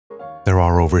there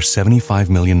are over 75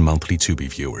 million monthly Tubi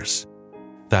viewers.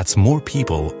 That's more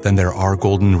people than there are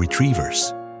golden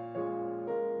retrievers.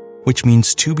 Which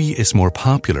means Tubi is more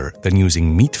popular than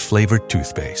using meat-flavored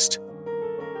toothpaste.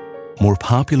 More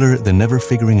popular than never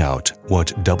figuring out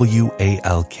what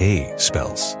WALK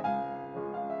spells.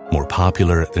 More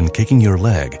popular than kicking your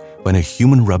leg when a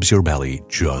human rubs your belly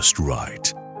just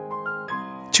right.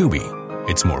 Tubi,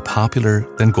 it's more popular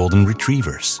than golden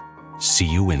retrievers. See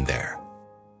you in there.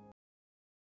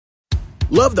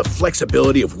 Love the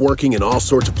flexibility of working in all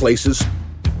sorts of places?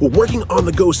 Well, working on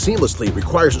the go seamlessly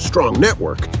requires a strong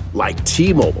network like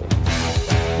T-Mobile.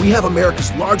 We have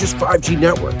America's largest 5G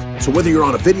network, so whether you're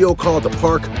on a video call at the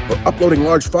park or uploading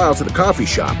large files at a coffee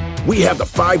shop, we have the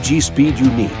 5G speed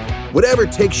you need. Whatever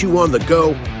takes you on the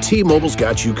go, T-Mobile's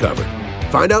got you covered.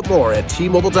 Find out more at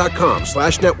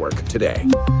T-Mobile.com/network today.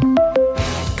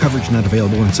 Coverage not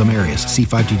available in some areas. See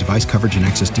 5G device coverage and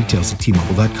access details at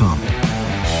T-Mobile.com.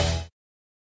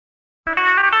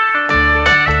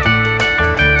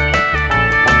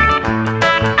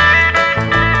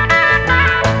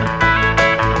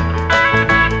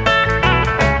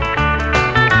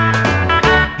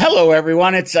 Hello,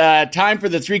 everyone. It's time for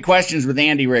the 3 questions with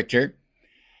Andy Richter.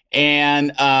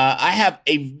 And I have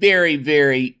a very,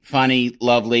 very funny,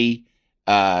 lovely,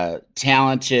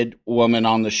 talented woman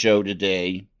on the show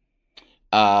today.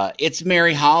 It's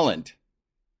Mary Holland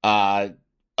of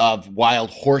Wild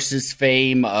Horses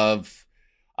fame, of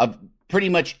pretty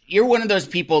much, you're one of those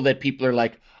people that people are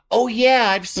like, oh, yeah,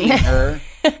 I've seen her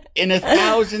in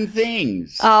 1,000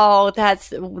 things. Oh,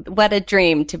 that's what a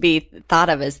dream to be thought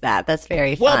of as that. That's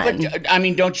very fun. Well, but I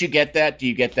mean, don't you get that? Do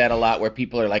you get that a lot where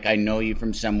people are like, I know you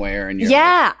from somewhere? And you're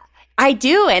like, I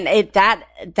do. And that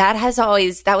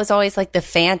was always like the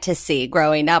fantasy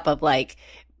growing up of like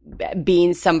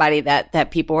being somebody that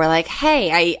people were like,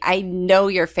 hey, I know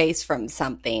your face from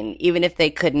something, even if they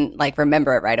couldn't like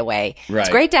remember it right away. Right. It's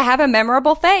great to have a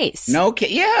memorable face.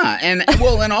 Yeah. And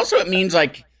well, and also it means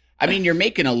like, I mean, you're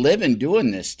making a living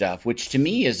doing this stuff, which to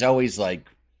me is always like,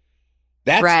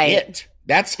 that's right. It.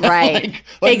 That's right.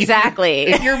 Like If exactly.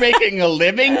 if you're making a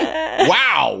living,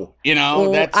 wow. You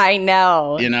know, that's, I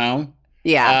know. You know?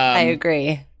 Yeah, I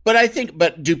agree.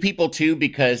 But do people too,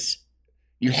 because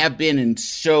you have been in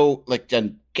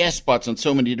done guest spots on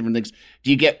so many different things. Do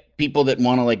you get people that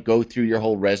want to like go through your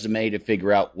whole resume to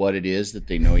figure out what it is that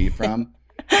they know you from?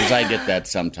 Because I get that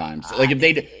sometimes. Like if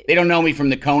they don't know me from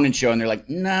the Conan show and they're like,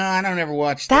 no, I don't ever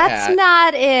watch that. That's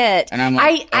not it. And I'm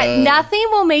like, nothing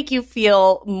will make you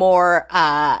feel more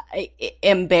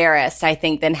embarrassed, I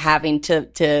think, than having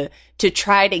to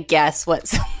try to guess what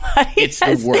somebody has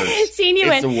seen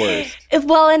you in. It's the worst.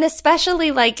 Well, and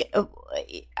especially like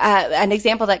an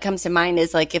example that comes to mind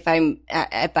is like if I'm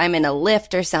in a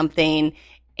lift or something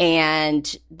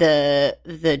and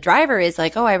the driver is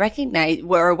like, oh, I recognize,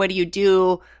 or what do you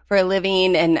do for a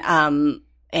living? And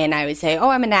I would say, oh,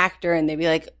 I'm an actor. And they'd be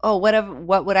like, oh,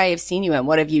 what would I have seen you in?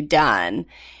 What have you done?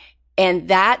 And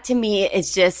that to me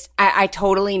is just, I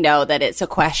totally know that it's a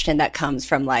question that comes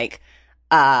from like,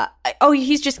 oh,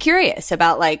 he's just curious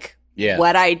about like,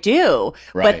 what I do.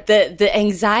 Right. But the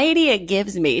anxiety it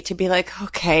gives me to be like,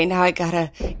 okay, now I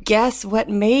gotta guess what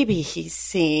maybe he's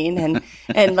seen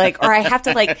and like, or I have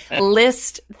to like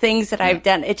list things that I've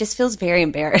done. It just feels very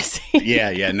embarrassing.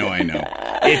 Yeah, no, I know.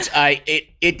 I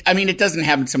mean, it doesn't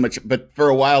happen so much, but for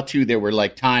a while too, there were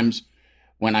like times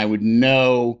when I would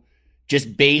know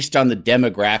just based on the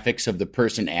demographics of the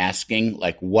person asking,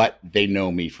 like what they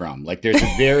know me from. Like there's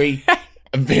a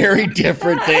very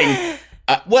different thing.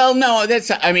 Well, no,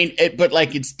 but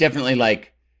like, it's definitely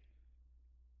like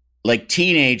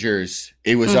teenagers.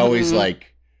 It was always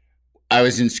like, I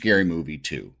was in Scary Movie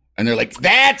 2. And they're like,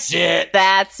 that's it.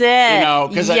 That's it. You know,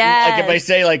 because like if I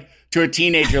say like to a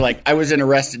teenager, like I was in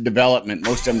Arrested Development,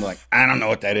 most of them are like, I don't know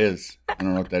what that is. But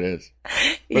It's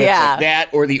like that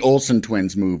or the Olsen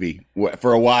Twins movie.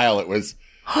 For a while, it was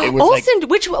Olsen. Like,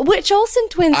 which Olsen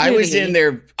Twins movie?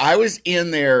 I was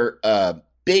in their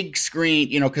big screen,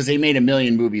 you know, because they made a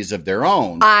million movies of their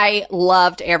own. I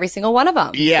loved every single one of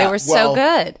them. Yeah, they were so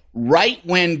good. Right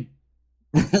when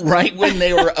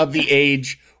they were of the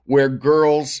age where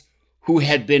girls who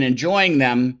had been enjoying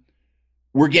them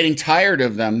were getting tired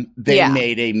of them, they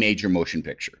made a major motion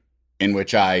picture in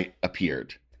which I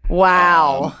appeared.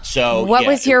 Wow. So what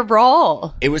was your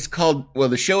role? It was called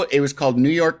New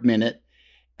York Minute,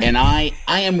 and I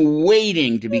am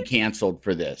waiting to be canceled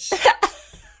for this.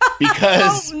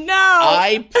 Because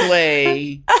I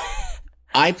play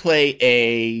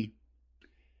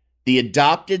the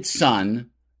adopted son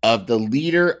of the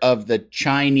leader of the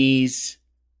Chinese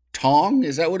Tong.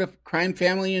 Is that what a crime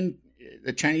family in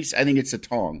the Chinese? I think it's a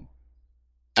Tong.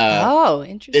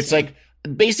 Interesting. It's like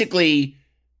basically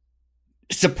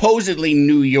supposedly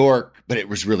New York, but it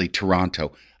was really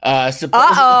Toronto.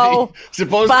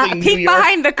 Supposedly New peek York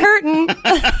behind the curtain.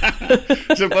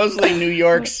 supposedly New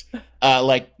York's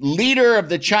like leader of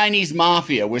the Chinese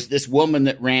mafia was this woman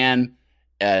that ran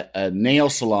a nail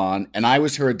salon, and I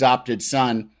was her adopted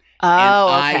son.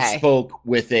 I spoke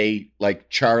with a like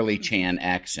Charlie Chan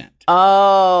accent.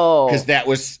 Oh,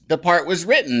 because the part was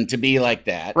written to be like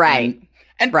that, right?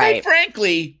 And quite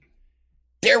frankly,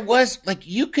 there was like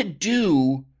you could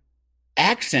do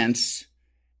accents,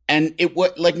 and it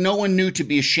was like no one knew to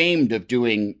be ashamed of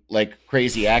doing like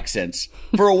crazy accents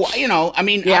for a while. You know, I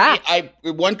mean, I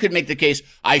one could make the case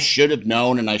I should have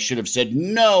known and I should have said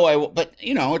no. But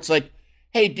you know, it's like,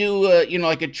 hey, do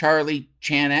like a Charlie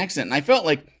Chan accent, and I felt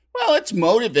like, well, it's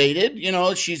motivated. You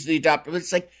know, she's the adopted.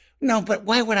 It's like, no, but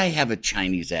why would I have a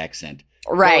Chinese accent?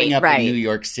 Growing up in New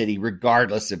York City,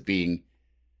 regardless of being.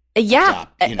 Yeah,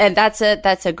 and that's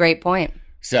a great point.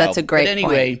 So that's a great point.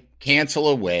 Anyway, cancel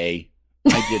away.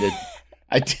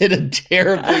 I did a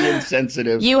terribly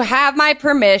insensitive. You have my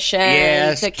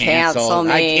permission to cancel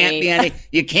me. I can't be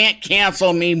you can't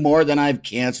cancel me more than I've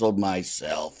canceled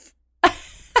myself.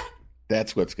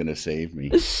 That's what's going to save me.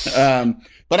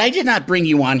 But I did not bring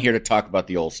you on here to talk about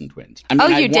the Olsen twins. I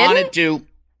mean, you wanted to.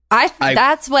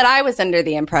 That's what I was under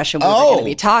the impression we were going to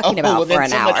be talking about for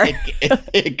an hour.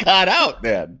 It got out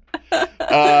then.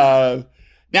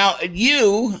 Now,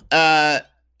 you are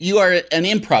an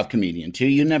improv comedian, too.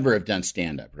 You never have done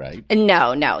stand-up, right?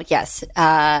 No. Yes.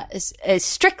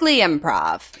 Strictly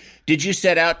improv. Did you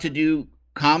set out to do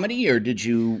comedy, or did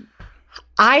you?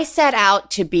 I set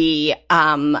out to be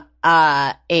an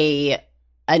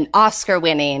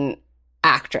Oscar-winning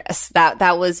actress.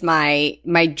 That was my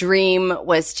dream,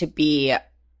 was to be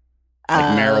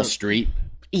like Meryl Streep.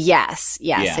 Yes,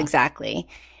 exactly.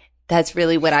 That's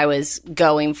really what I was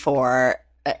going for.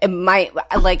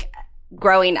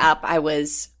 Growing up, I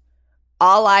was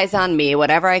all eyes on me,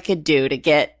 whatever I could do to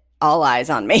get all eyes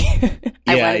on me.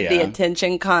 I wanted the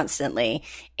attention constantly.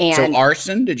 And so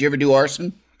Arson, did you ever do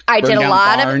Arson? I did a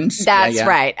lot of, that's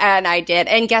right. And I did.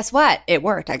 And guess what? It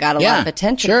worked. I got a lot of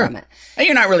attention from it. And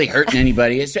you're not really hurting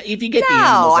anybody. If you get the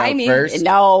animals out first.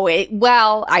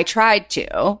 Well, I tried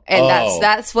to. And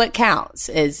that's what counts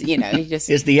is, you just.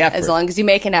 Is the effort. As long as you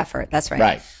make an effort. That's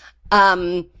right.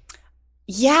 Right.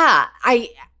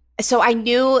 So I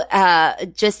knew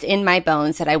just in my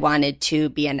bones that I wanted to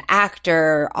be an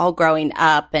actor all growing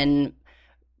up and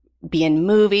be in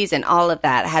movies and all of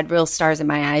that. I had real stars in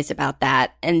my eyes about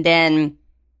that. And then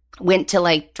went to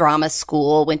like drama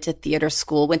school, went to theater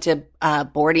school, went to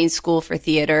boarding school for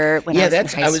theater when I was in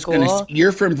high school.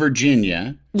 You're from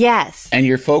Virginia. Yes. And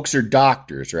your folks are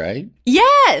doctors, right?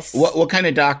 Yes. What kind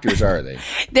of doctors are they?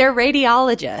 They're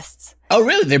radiologists. Oh,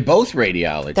 really? They're both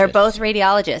radiologists. They're both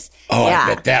radiologists. Oh, yeah.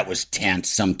 I bet that was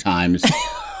tense sometimes.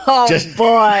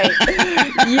 Boy.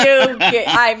 You're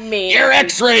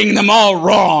x-raying them all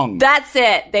wrong. That's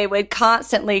it. They would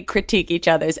constantly critique each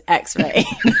other's x-ray.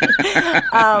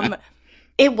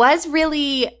 It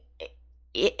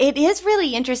is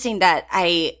really interesting that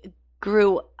I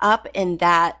grew up in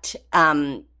that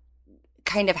kind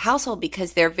of household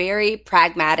because they're very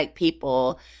pragmatic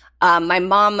people. My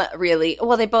mom really,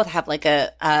 they both have like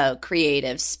a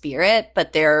creative spirit,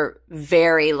 but they're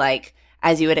very like,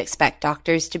 as you would expect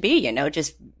doctors to be,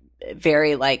 just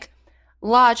very like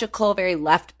logical, very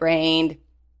left-brained.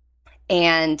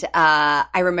 And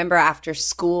I remember after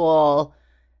school,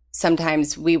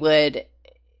 sometimes we would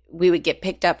get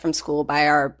picked up from school by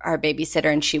our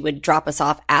babysitter, and she would drop us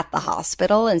off at the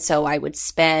hospital. And so I would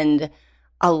spend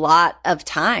a lot of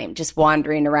time just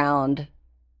wandering around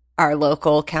our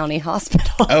local county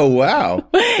hospital. Oh, wow.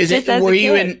 Were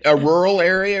you in a rural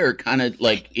area or kind of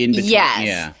like in between?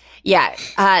 Yes.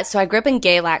 Yeah. So I grew up in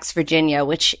Galax, Virginia,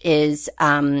 which is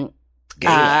Galax.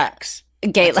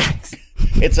 Galax.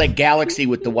 It's like Galaxy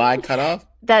with the Y cut off?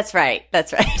 That's right.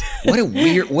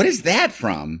 What is that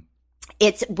from?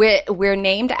 We're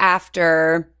named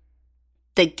after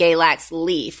the Galax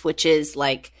leaf, which is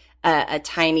like a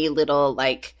tiny little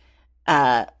like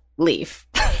leaf.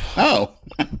 Oh,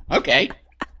 okay.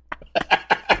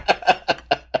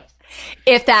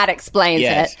 If that explains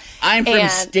it. I'm from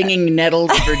Stinging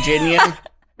Nettles, Virginia.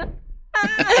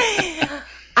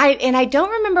 I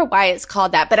don't remember why it's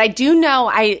called that, but I do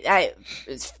know I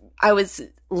was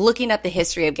looking up the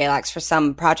history of Galax for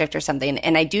some project or something,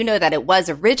 and I do know that it was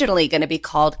originally going to be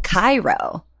called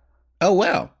Cairo. Oh,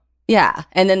 wow. Yeah,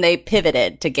 and then they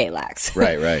pivoted to Galax.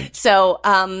 Right. So,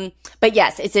 but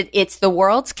yes, it's the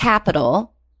world's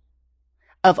capital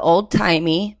of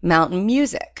old-timey mountain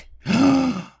music.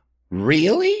 Really?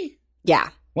 Really? Yeah.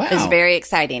 Wow. It's very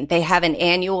exciting. They have an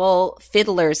annual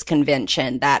fiddlers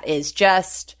convention that is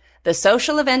just the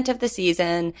social event of the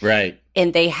season. Right.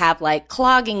 And they have like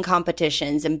clogging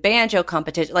competitions and banjo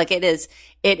competition. Like it is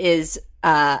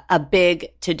a big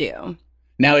to do.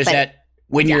 Now, is that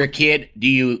when you're a kid,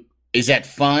 is that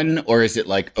fun, or is it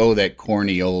like, oh, that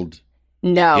corny old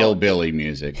hillbilly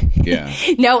music? Yeah.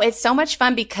 No, it's so much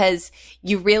fun because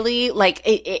you really like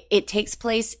it takes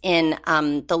place in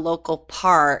the local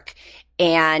park.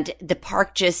 And the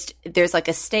park there's like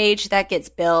a stage that gets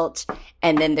built,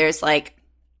 and then there's like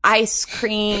ice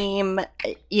cream,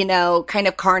 kind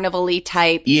of carnival-y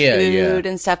type food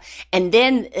and stuff. And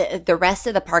then the rest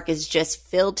of the park is just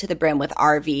filled to the brim with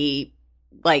RV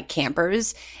like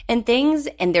campers and things.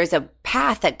 And there's a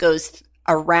path that goes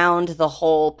around the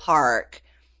whole park.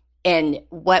 And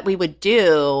what we would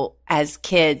do as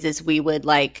kids is we would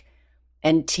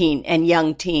and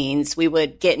young teens, we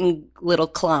would get in little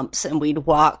clumps and we'd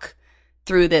walk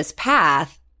through this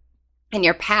path, and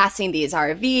you're passing these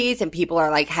RVs and people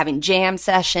are like having jam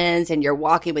sessions and you're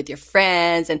walking with your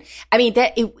friends. And I mean,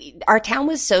 our town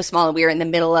was so small, and we were in the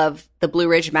middle of the Blue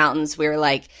Ridge Mountains. We were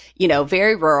like,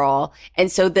 very rural.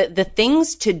 And so the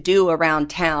things to do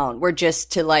around town were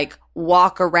just to like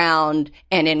walk around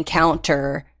and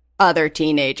encounter other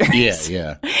teenagers.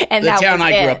 Yeah. And the that town was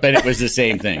I grew it. up in, it was the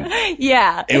same thing.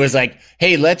 Yeah. It was like,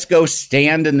 hey, let's go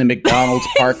stand in the McDonald's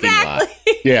parking lot.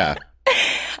 Yeah.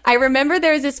 I remember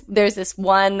there's this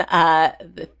one,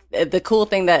 the cool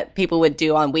thing that people would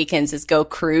do on weekends is go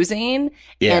cruising.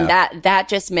 Yeah. And that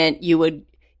just meant you would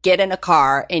get in a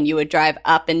car and you would drive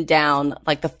up and down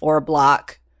like the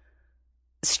 4-block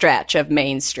stretch of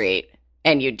Main Street.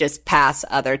 And you just pass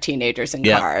other teenagers in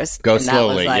cars. Go and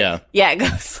slowly, Yeah, go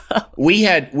slow. We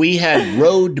had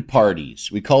road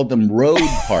parties. We called them road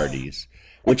parties,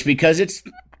 which, because it's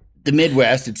the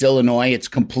Midwest, it's Illinois, it's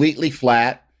completely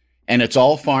flat and it's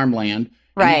all farmland.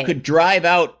 Right. And you could drive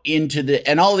out into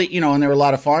and there were a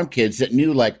lot of farm kids that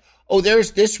knew like, oh,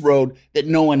 there's this road that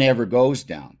no one ever goes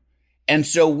down. And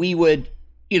so we would,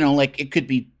 it could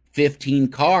be 15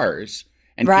 cars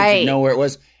and kids would know where it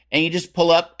was. And you just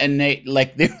pull up, and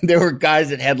there were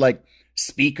guys that had like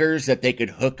speakers that they could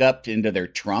hook up into their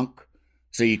trunk,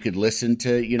 so you could listen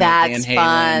to That's Van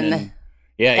Halen fun.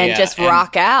 And just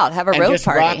rock out, have a road just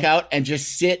party, rock out, and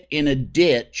just sit in a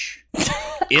ditch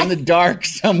in the dark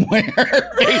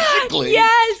somewhere, basically.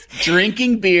 Yes,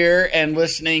 drinking beer and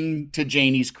listening to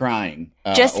Janie's crying,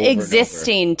 just over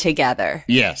existing together.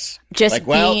 Yes, just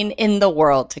being in the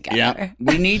world together. Yeah,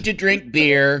 we need to drink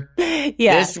beer.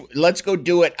 Yeah. Let's go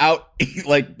do it out,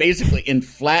 like basically in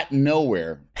flat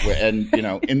nowhere, and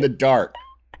in the dark,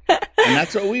 and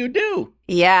that's what we would do.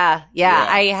 Yeah.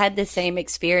 I had the same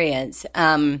experience,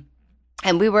 and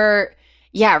we were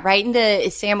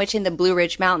right sandwiched in the Blue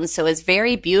Ridge Mountains, so it's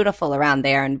very beautiful around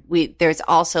there. And there's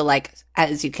also, like,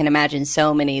 as you can imagine,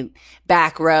 so many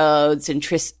back roads and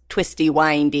twisty,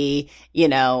 windy.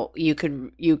 You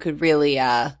could really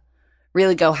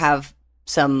go have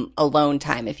some alone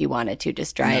time if you wanted to,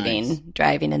 just driving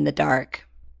in the dark.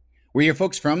 Were your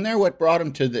folks from there? What brought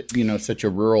them to such a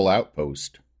rural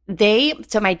outpost?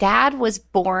 So my dad was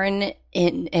born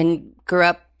in and grew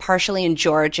up partially in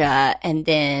Georgia, and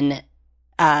then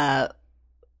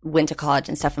went to college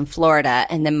and stuff in Florida.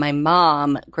 And then my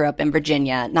mom grew up in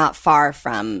Virginia, not far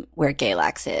from where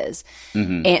Galax is.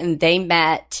 Mm-hmm. And they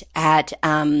met at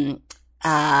the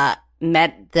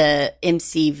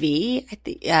MCV at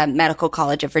the Medical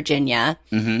College of Virginia.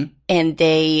 Mm-hmm. And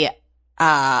they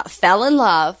fell in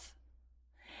love.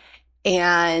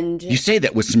 And you say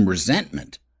that with some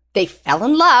resentment. They fell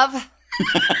in love.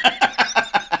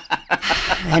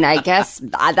 And I guess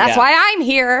that's why I'm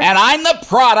here. And I'm the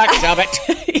product of it.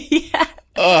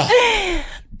 Yeah.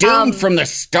 Doomed from the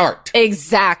start.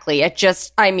 Exactly.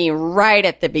 Right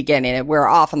at the beginning, we're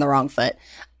off on the wrong foot.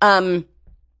 My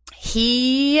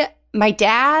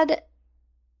dad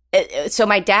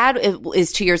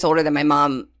is 2 years older than my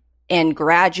mom and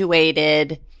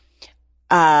graduated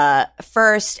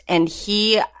first. And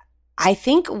he, I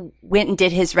think, went and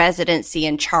did his residency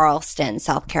in Charleston,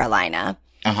 South Carolina.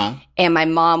 Uh-huh. And my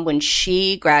mom, when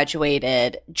she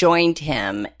graduated, joined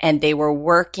him, and they were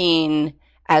working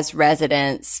as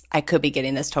residents. I could be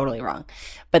getting this totally wrong,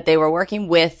 but they were working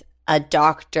with a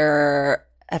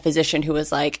physician who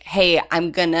was like, "Hey,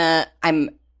 I'm going to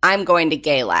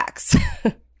Galax,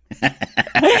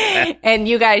 and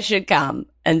you guys should come."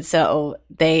 And so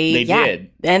they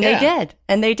did, and they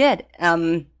did.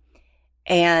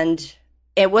 And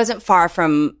it wasn't far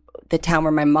from the town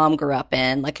where my mom grew up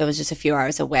in. Like, it was just a few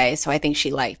hours away. So I think she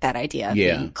liked that idea of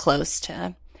being close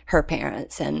to her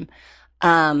parents. And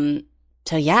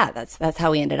yeah, that's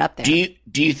how we ended up there.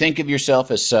 Do you think of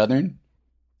yourself as Southern?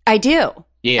 I do.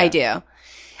 Yeah.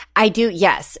 I do.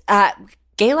 Yes.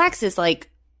 Galax is like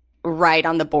right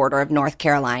on the border of North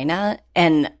Carolina.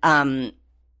 And,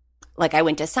 like I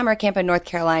went to summer camp in North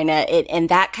Carolina, and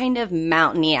that kind of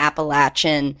mountainy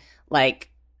Appalachian, like,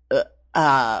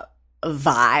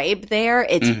 vibe there.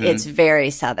 It's very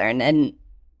Southern, and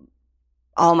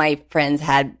all my friends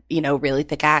had, really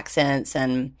thick accents,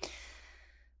 and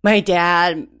my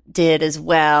dad did as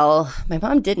well. My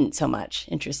mom didn't so much,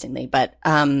 interestingly, but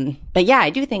yeah, I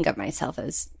do think of myself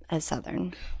as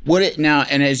Southern. Now,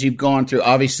 and as you've gone through,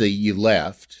 obviously you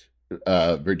left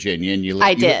Virginia, and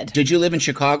I did. Did you live in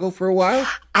Chicago for a while?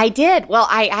 I did. Well,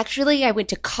 I went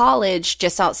to college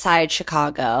just outside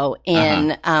Chicago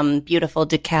in beautiful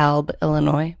DeKalb,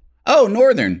 Illinois. Oh,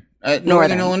 Northern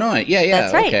Illinois. Yeah.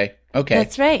 That's right. Okay.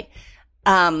 That's right.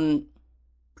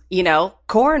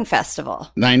 Corn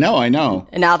Festival. I know.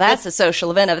 And now that's a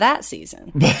social event of that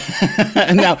season.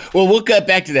 Now, well, we'll get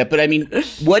back to that. But I mean,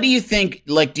 what do you think?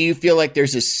 Like, do you feel like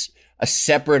there's a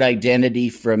separate identity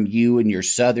from you and your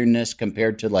Southernness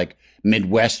compared to like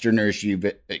Midwesterners you've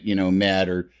met?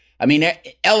 Or I mean,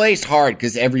 LA's hard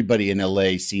because everybody in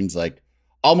LA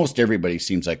almost everybody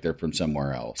seems like they're from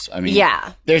somewhere else. I mean,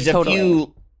 yeah, there's a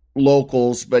few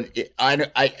locals, but it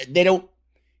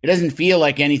doesn't feel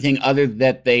like anything other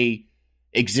that they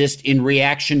exist in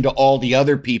reaction to all the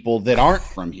other people that aren't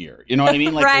from here. You know what I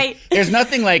mean? Like, right. There's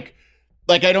nothing like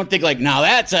I don't think like, now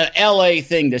that's a LA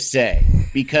thing to say,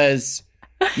 because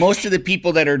most of the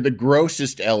people that are the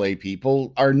grossest LA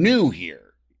people are new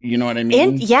here. You know what I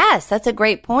mean? Yes, that's a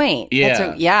great point.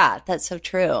 Yeah. That's so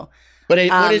true. But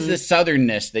what is the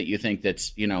Southernness that you think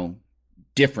that's,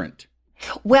 different?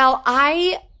 Well,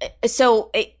 I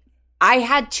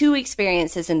had two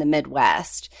experiences in the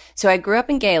Midwest. So I grew up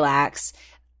in Galax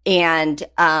and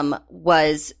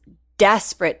was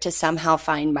desperate to somehow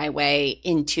find my way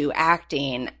into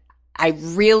acting. I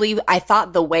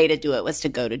thought the way to do it was to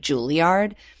go to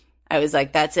Juilliard. I was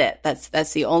like, that's it.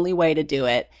 That's the only way to do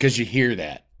it. Because you hear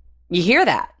that.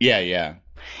 Yeah.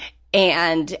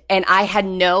 And I had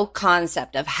no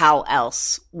concept of how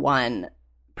else one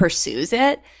pursues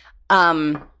it.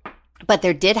 But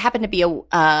there did happen to be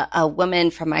a woman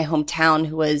from my hometown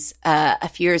who was a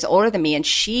few years older than me, and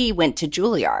she went to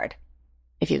Juilliard,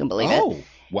 if you can believe it. Oh,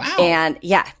 wow. And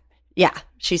yeah,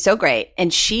 she's so great.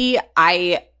 And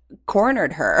I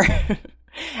cornered her.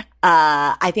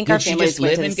 I think our families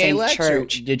went to the same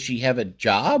church. Did she have a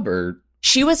job or?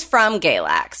 She was from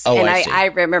Galax. Oh, and I see. I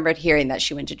remembered hearing that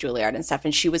she went to Juilliard and stuff,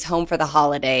 and she was home for the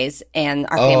holidays, and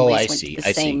our families went to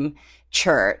the same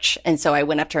church. And so I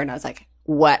went up to her and I was like,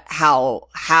 what, how,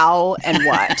 and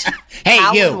what? Hey,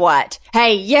 how you. And what?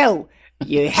 Hey, you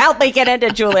help me get into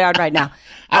Juilliard right now.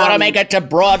 I want to make it to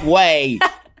Broadway.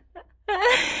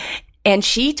 And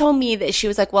she told me that she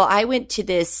was like, well, I went to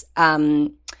this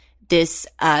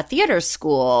theater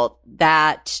school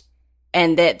that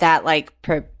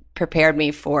prepared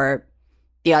me for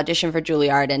the audition for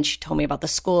Juilliard. And she told me about the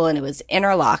school, and it was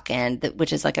Interlochen,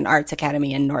 which is like an arts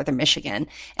academy in northern Michigan.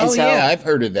 And yeah, I've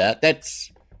heard of that.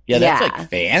 That's like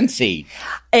fancy.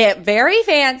 Very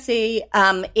fancy.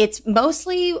 It's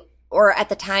mostly, or at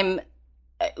the time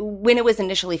when it was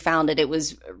initially founded, it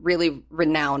was really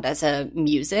renowned as a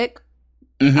music.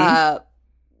 Mm-hmm.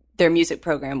 Their music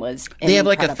program was incredible. They have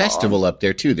like a festival up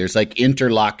there too. There's like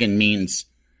Interlochen means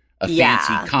a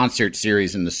fancy concert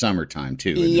series in the summertime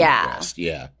too. In the Midwest.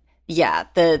 Yeah.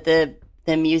 The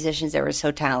musicians there were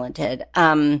so talented.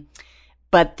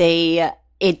 But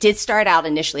it did start out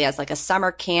initially as like a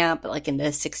summer camp, like in the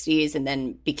 60s, and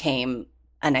then became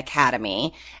an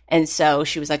academy. And so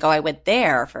she was like, oh, I went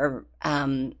there for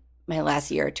my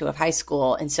last year or two of high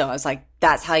school. And so I was like,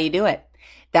 that's how you do it.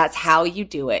 That's how you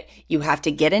do it. You have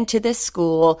to get into this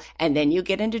school, and then you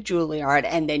get into Juilliard,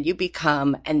 and then you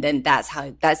become, and then that's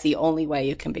the only way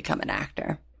you can become an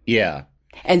actor. Yeah.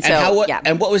 And so,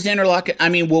 And what was Interlochen? I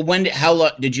mean, well, how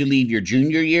long did you leave your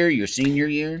junior year, your senior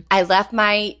year? I left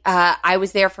I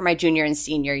was there for my junior and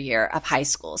senior year of high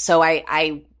school. So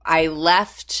I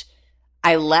left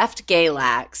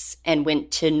Galax and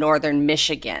went to northern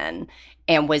Michigan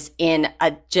and was in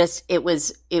it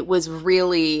was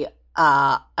really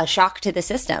a shock to the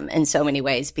system in so many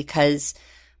ways, because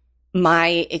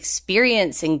my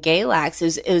experience in Galax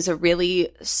is a really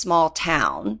small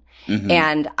town. Mm-hmm.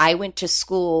 And I went to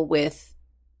school with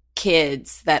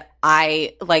kids that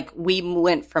we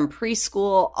went from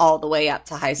preschool all the way up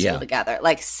to high school together,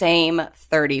 like same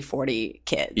 30, 40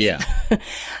 kids. Yeah.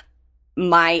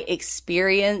 My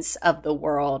experience of the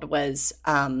world was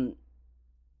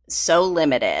so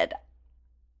limited.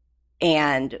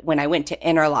 And when I went to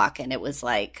Interlaken, it was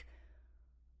like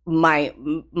my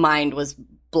mind was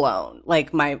blown.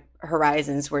 Like my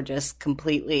horizons were just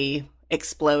completely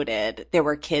exploded. There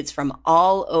were kids from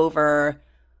all over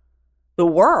the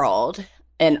world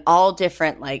and all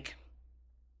different like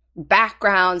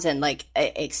backgrounds and like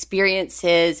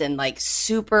experiences and like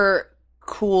super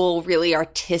cool, really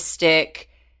artistic,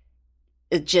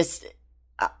 just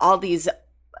all these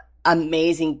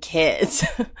amazing kids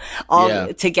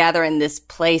all together in this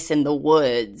place in the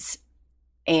woods.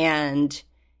 And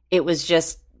it was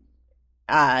just,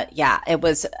 it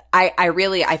was,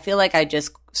 I feel like I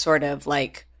just sort of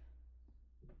like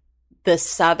the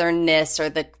southernness or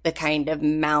the kind of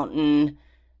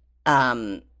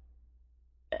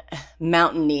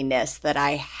mountaininess that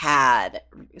I had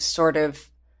sort of,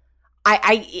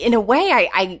 I in a way,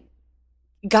 I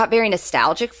got very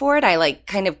nostalgic for it. I like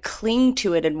kind of cling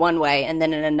to it in one way. And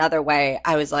then in another way,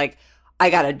 I was like, I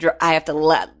have to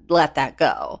let that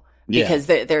go because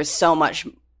there's so much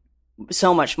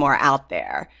more out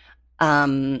there.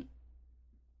 Had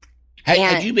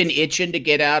you been itching to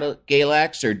get out of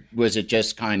Galax, or was it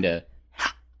just kind of?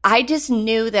 I just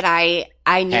knew that I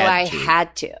knew I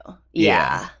had to.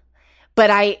 Yeah.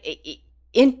 But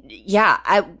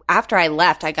after I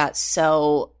left, I got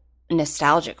so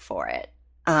nostalgic for it.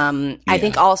 I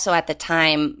think also at the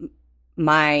time,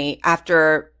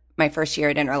 after my first year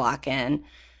at Interlaken,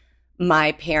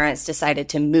 my parents decided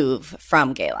to move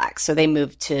from Galax. So they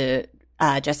moved to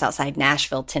just outside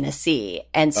Nashville, Tennessee.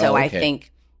 And so I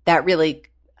think that really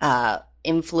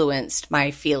influenced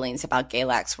my feelings about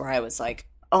Galax, where I was like,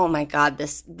 oh my God,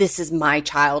 this is my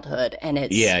childhood and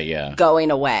it's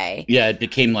going away. Yeah, it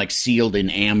became like sealed in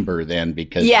amber then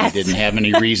because we didn't have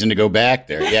any reason to go back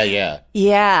there.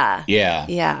 Yeah.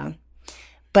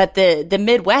 But the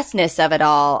Midwestness of it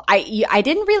all, I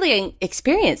didn't really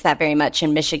experience that very much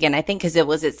in Michigan, I think because it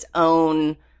was its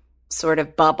own sort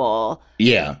of bubble.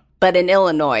 Yeah. But in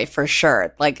Illinois, for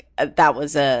sure, like that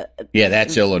was a... Yeah,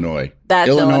 that's Illinois.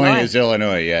 Illinois is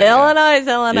Illinois, yeah. Illinois is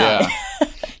Illinois. Yeah.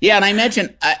 Yeah, and I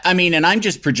imagine, I mean, and I'm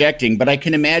just projecting, but I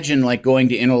can imagine like going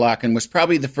to Interlaken was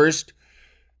probably the first,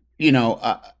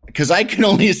 because I can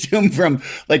only assume from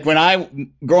like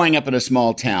when growing up in a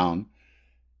small town,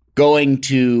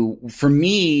 for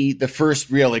me, the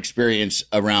first real experience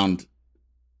around,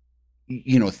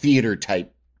 theater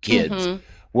type kids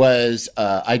was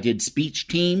I did speech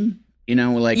team,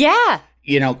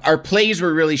 our plays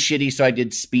were really shitty. So I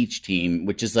did speech team,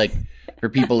 which is like, for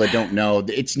people that don't know,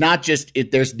 it's not just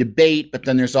there's debate, but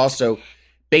then there's also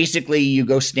basically you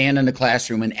go stand in the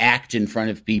classroom and act in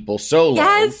front of people solo.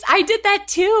 Yes, I did that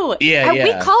too. Yeah.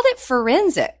 We called it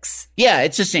forensics. Yeah,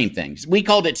 it's the same thing. We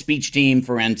called it speech team,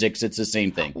 forensics. It's the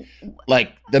same thing.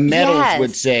 Like the medals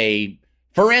would say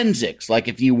forensics, like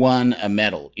if you won a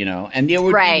medal, and there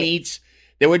would be meets.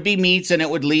 There would be meets, and it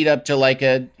would lead up to like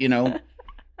a, or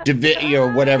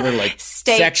whatever, like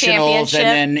state sectionals,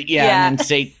 and then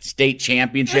state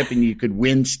championship, and you could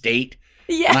win state.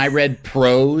 Yeah. And I read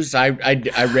prose. I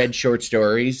read short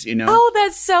stories. Oh,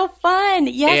 that's so fun!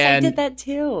 Yes, I did that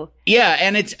too. Yeah,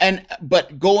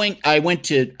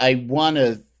 I won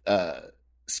a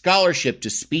scholarship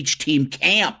to speech team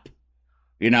camp.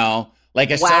 Like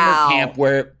a summer camp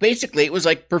where basically it was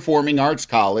like performing arts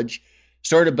college.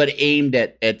 Sort of, but aimed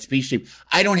at speech team.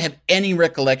 I don't have any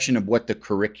recollection of what the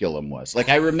curriculum was. Like,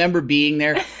 I remember being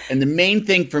there, and the main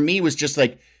thing for me was just,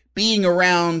 like, being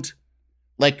around,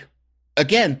 like,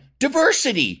 again,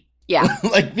 diversity. Yeah.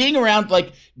 Like, being around,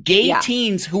 like, gay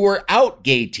teens who are out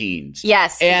gay teens.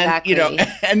 Yes, and, exactly.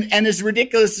 And as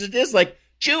ridiculous as it is, like,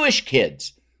 Jewish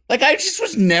kids. Like, I just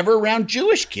was never around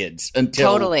Jewish kids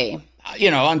until... Totally.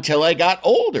 Until I got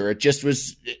older. It just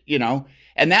was,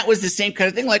 And that was the same kind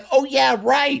of thing. Like, oh, yeah,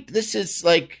 right. This is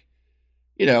like,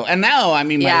 and now, I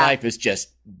mean, my life is just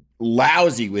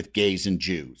lousy with gays and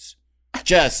Jews.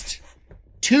 Just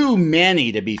too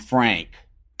many, to be frank,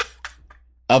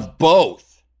 of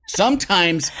both.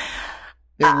 Sometimes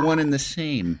they're one and the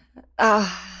same.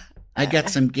 I got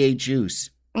some gay juice.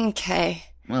 Okay.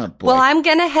 Oh, boy. Well, I'm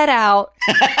going to head out.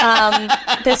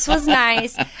 This was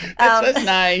nice. This was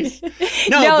nice.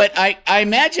 No, but I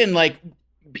imagine, like,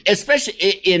 especially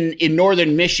in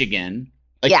northern Michigan,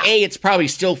 like it probably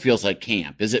still feels like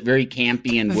camp. Is it very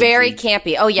campy and woodsy? Very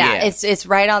campy? Oh yeah. It's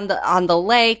right on the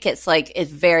lake. It's like it's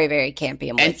very, very campy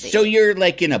and woodsy. And so you're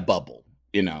like in a bubble,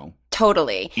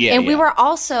 Totally. Yeah, and we were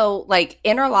also like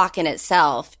Interlaken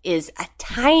itself is a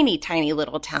tiny, tiny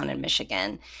little town in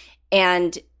Michigan,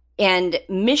 and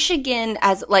Michigan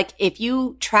as like if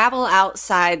you travel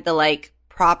outside the like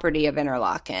property of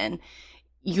Interlaken,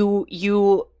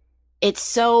 you. It's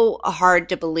so hard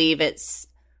to believe it's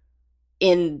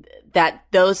in that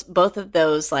both of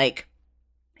those like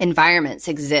environments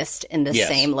exist in the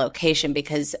same location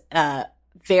because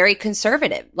very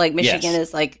conservative. Like Michigan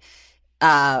is like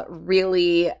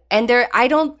really, and I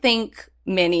don't think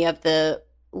many of the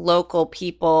local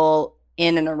people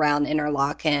in and around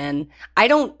Interlochen, I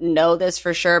don't know this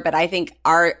for sure, but I think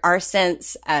our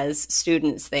sense as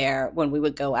students there when we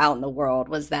would go out in the world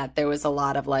was that there was a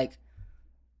lot of like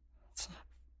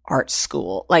art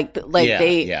school,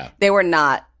 they were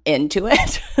not into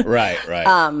it. Right.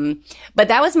 But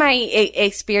that was my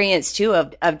experience too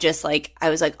of just like, I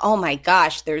was like, oh my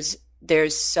gosh, there's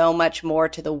so much more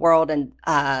to the world. And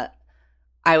I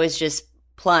was just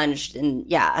plunged in,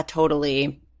 a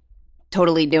totally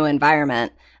new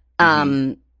environment.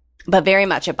 But very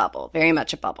much a bubble.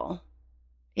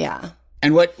 Yeah.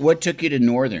 And what took you to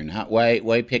Northern?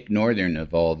 Why pick Northern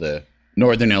of all the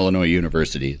Northern Illinois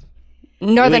universities?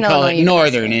 Northern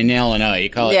in Illinois. You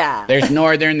call it. There's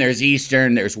Northern, there's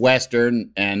Eastern, there's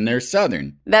Western, and there's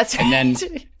Southern. That's right. And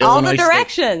then all the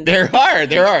directions. There are.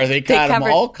 They caught them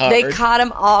all covered. They caught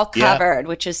them all covered,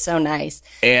 which is so nice.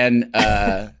 And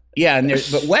but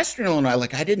Western Illinois,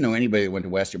 like I didn't know anybody that went to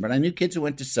Western, but I knew kids who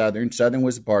went to Southern. Southern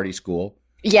was a party school.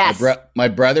 Yes. My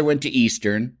brother went to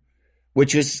Eastern,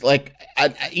 which was like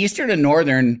Eastern and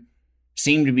Northern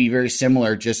seemed to be very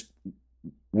similar, just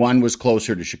one was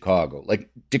closer to Chicago. Like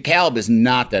DeKalb is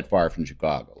not that far from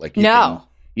Chicago. Like not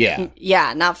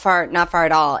far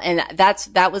at all. And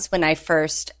that was when I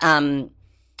first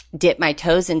dipped my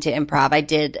toes into improv. I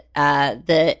did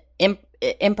the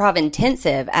improv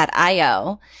intensive at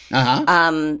IO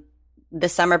the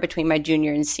summer between my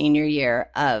junior and senior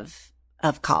year of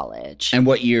college. And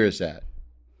what year is that?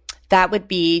 That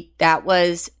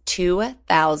was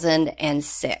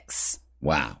 2006.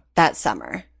 Wow. That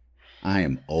summer. I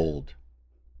am old.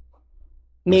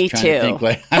 Me too.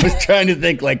 I was trying to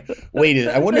think like, wait,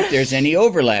 I wonder if there's any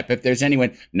overlap, if there's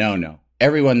anyone. No.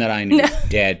 Everyone that I knew is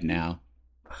dead now.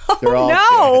 They're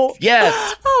all dead.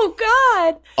 Yes. Oh,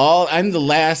 God. I'm the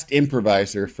last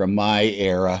improviser from my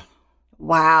era.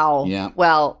 Wow. Yeah.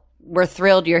 Well, we're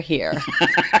thrilled you're here.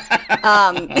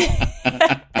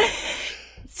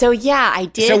 So, I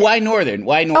did. So why Northern?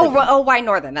 Why Northern? Oh, why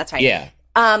Northern? That's right. Yeah.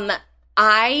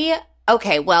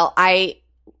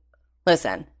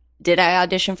 Listen, did I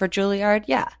audition for Juilliard?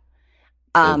 Yeah.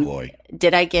 Oh, boy.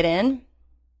 Did I get in?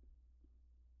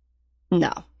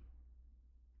 No.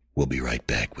 We'll be right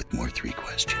back with more 3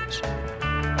 questions.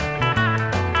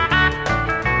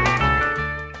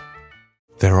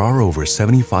 There are over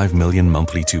 75 million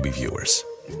monthly Tubi viewers.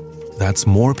 That's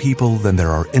more people than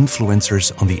there are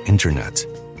influencers on the internet.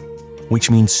 Which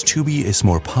means Tubi is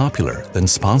more popular than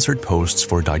sponsored posts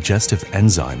for digestive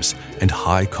enzymes and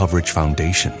high coverage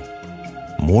foundation.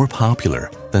 More popular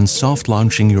than soft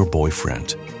launching your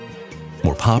boyfriend.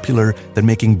 More popular than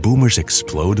making boomers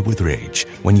explode with rage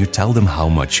when you tell them how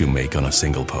much you make on a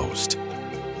single post.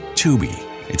 Tubi,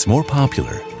 it's more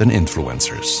popular than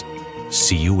influencers.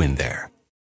 See you in there.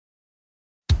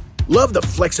 Love the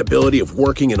flexibility of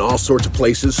working in all sorts of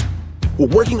places? Well,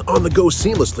 working on the go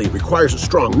seamlessly requires a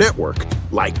strong network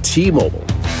like T-Mobile.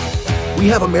 We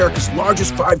have America's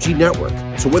largest 5G network,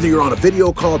 so whether you're on a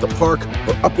video call at the park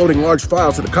or uploading large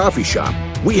files at a coffee shop,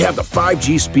 we have the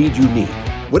 5G speed you need.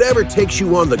 Whatever takes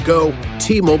you on the go,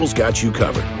 T-Mobile's got you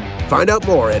covered. Find out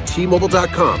more at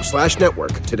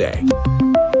T-Mobile.com/network today.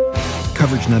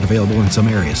 Coverage not available in some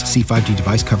areas. See 5G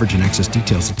device coverage and access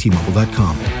details at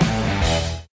T-Mobile.com.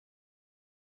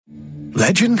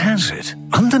 Legend has it,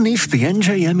 underneath the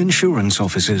NJM insurance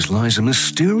offices lies a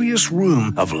mysterious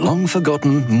room of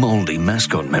long-forgotten, moldy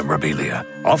mascot memorabilia.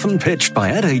 Often pitched by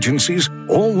ad agencies,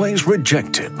 always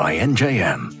rejected by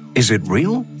NJM. Is it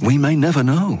real? We may never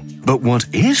know. But what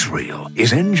is real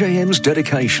is NJM's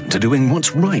dedication to doing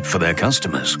what's right for their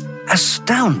customers.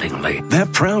 Astoundingly, they're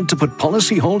proud to put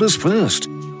policyholders first.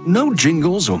 No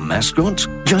jingles or mascots,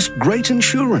 just great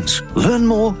insurance. Learn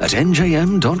more at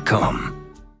njm.com.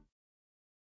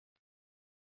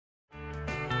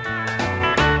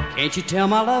 Can't you tell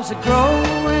my love's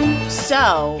a-growing?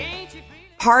 So,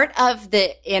 part of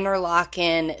the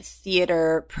Interlochen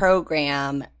theater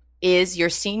program is your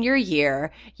senior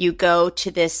year. You go to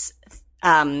this,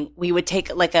 we would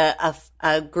take like a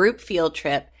group field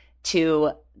trip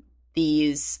to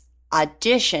these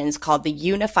auditions called the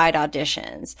Unified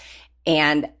Auditions.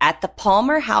 And at the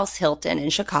Palmer House Hilton in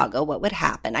Chicago, what would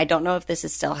happen, I don't know if this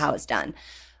is still how it's done,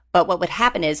 but what would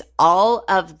happen is all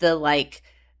of the like,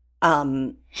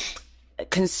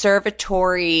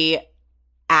 conservatory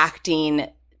acting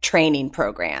training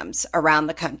programs around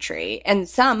the country and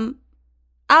some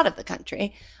out of the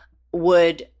country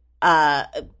would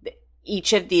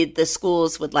each of the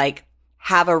schools would like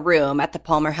have a room at the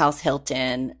Palmer House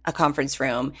Hilton, a conference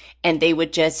room, and they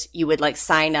would you would like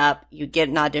sign up, you'd get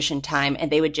an audition time,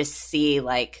 and they would just see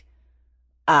like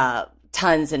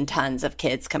tons and tons of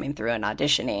kids coming through and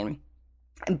auditioning.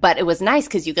 But it was nice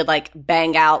because you could like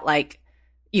bang out, like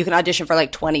you can audition for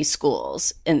like 20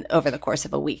 schools over the course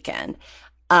of a weekend.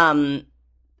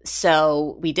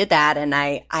 So we did that, and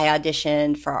I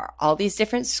auditioned for all these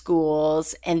different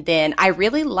schools. And then I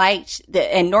really liked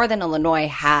and Northern Illinois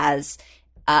has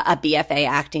a BFA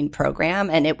acting program,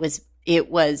 and it was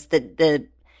the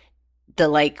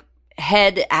like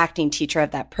head acting teacher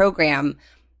of that program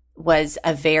was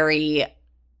a very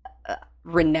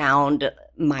renowned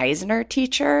Meisner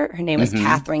teacher. Her name was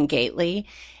Catherine Gately,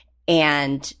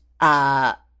 and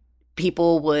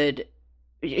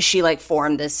she like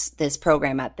formed this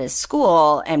program at this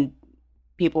school, and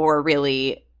people were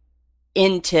really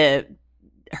into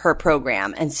her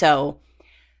program. And so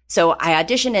I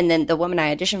auditioned, and then the woman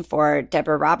I auditioned for,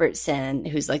 Deborah Robertson,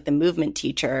 who's like the movement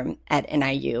teacher at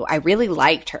NIU, I really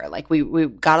liked her. Like we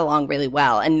got along really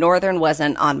well, and Northern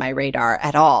wasn't on my radar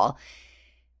at all.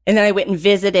 And then I went and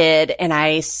visited, and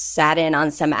I sat in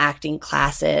on some acting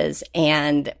classes,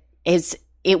 and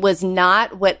it was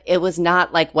not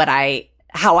like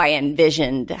how I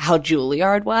envisioned how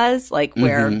Juilliard was, like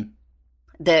where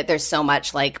there's so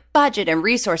much like budget and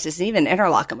resources. And even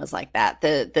Interlochen was like that.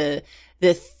 The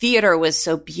theater was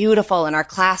so beautiful, and our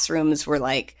classrooms were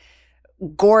like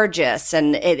gorgeous,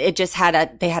 and it just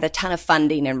they had a ton of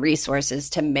funding and resources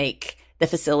to make the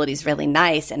facilities really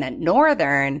nice. And at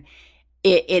Northern,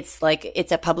 it's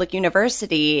a public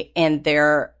university, and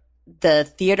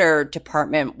the theater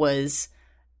department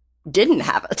didn't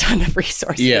have a ton of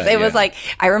resources. It was like,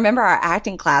 I remember our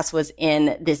acting class was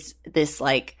in this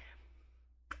like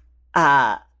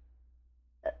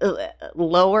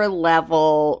lower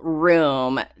level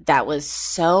room that was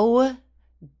so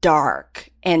dark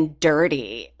and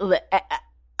dirty.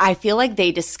 I feel like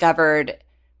they discovered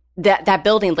that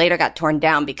building later got torn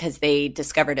down because they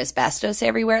discovered asbestos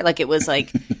everywhere. Like it was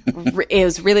like, it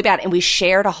was really bad. And we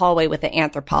shared a hallway with the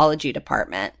anthropology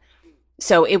department.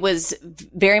 So it was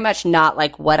very much not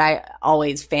like what I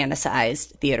always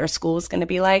fantasized theater school was going to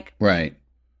be like. Right.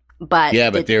 But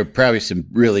there were probably some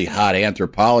really hot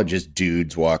anthropologist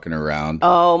dudes walking around.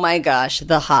 Oh my gosh,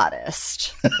 the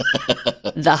hottest.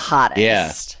 The hottest.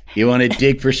 Yeah. You want to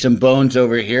dig for some bones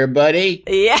over here, buddy?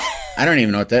 Yeah. I don't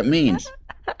even know what that means.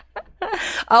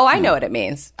 Oh, I know what it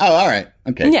means. Oh, all right.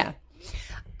 Okay. Yeah.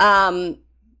 And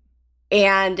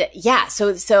yeah,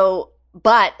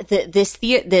 but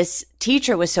this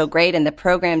teacher was so great, and the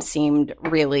program seemed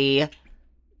really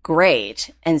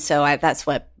great, and so that's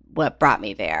what brought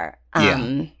me there.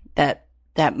 That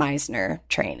Meisner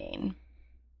training.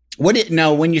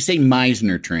 Now, when you say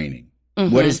Meisner training,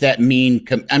 what does that mean?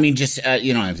 I mean, just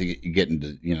you don't have to get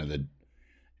into the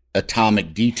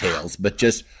atomic details, but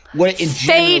just what in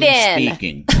generally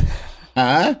speaking.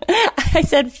 Huh? I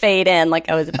said fade in like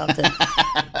I was about to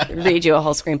read you a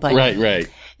whole screenplay. Right.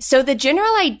 So the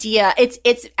general idea,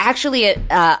 it's actually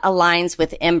aligns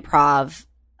with improv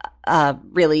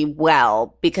really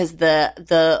well, because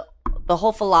the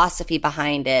whole philosophy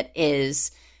behind it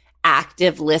is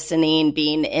active listening,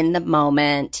 being in the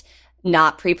moment,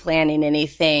 not pre-planning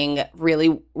anything,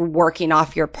 really working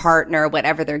off your partner,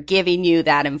 whatever they're giving you,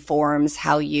 that informs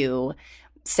how you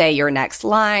say your next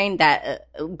line, that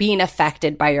being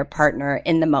affected by your partner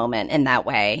in the moment in that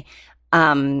way.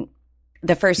 The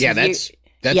first year, that's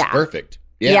perfect.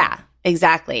 Yeah,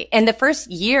 exactly. And the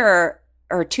first year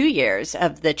or 2 years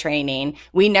of the training,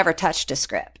 we never touched a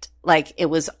script. Like it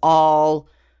was all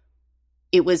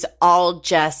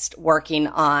just working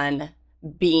on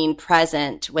being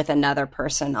present with another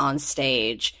person on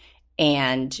stage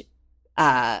and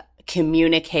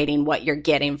communicating what you're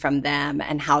getting from them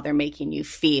and how they're making you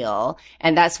feel.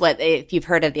 And that's what, if you've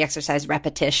heard of the exercise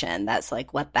repetition, that's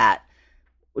like what that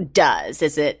does.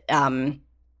 Is it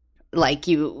like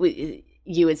you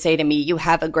would say to me, "You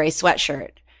have a gray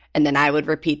sweatshirt," and then I would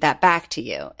repeat that back to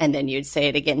you, and then you'd say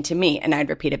it again to me, and I'd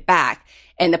repeat it back.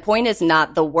 And the point is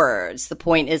not the words. The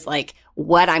point is like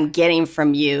what I'm getting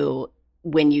from you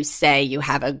when you say you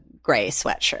have a gray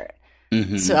sweatshirt.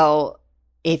 Mm-hmm. So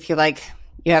if you're like,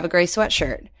 "You have a gray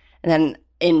sweatshirt," and then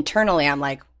internally I'm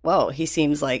like, "Whoa, he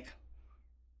seems like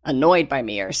annoyed by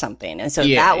me or something," and so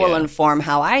that will inform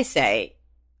how I say,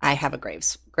 "I have a gray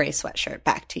sweatshirt,"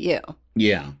 back to you.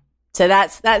 Yeah. So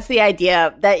that's the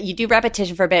idea, that you do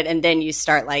repetition for a bit, and then you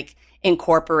start like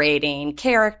incorporating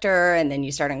character, and then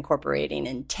you start incorporating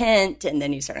intent, and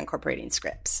then you start incorporating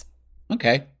scripts.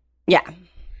 Okay. Yeah.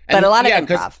 But a lot of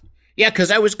improv.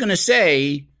 Because I was going to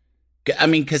say, I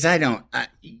mean, because I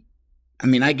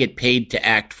get paid to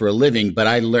act for a living, but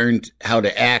I learned how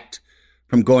to act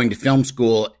from going to film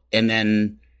school and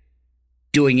then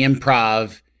doing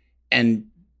improv. And,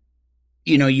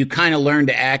 you know, you kind of learn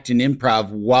to act in improv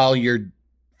while you're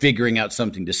figuring out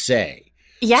something to say.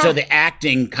 Yeah. So the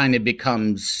acting kind of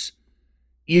becomes,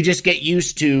 you just get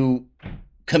used to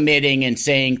committing and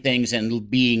saying things and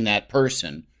being that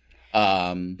person.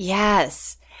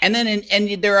 Yes. And then,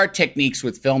 and there are techniques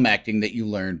with film acting that you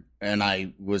learn. And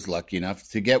I was lucky enough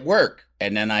to get work.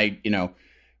 And then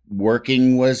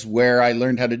working was where I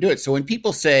learned how to do it. So when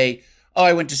people say, oh,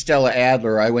 I went to Stella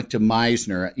Adler, I went to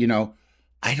Meisner,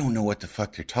 I don't know what the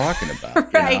fuck they're talking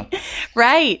about. Right.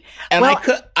 Right. And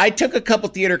I took a couple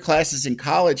theater classes in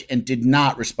college and did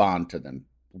not respond to them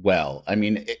well. I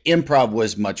mean, improv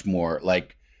was much more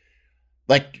like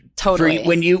totally.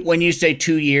 When you say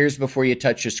 2 years before you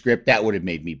touch a script, that would have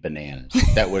made me bananas.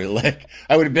 That would have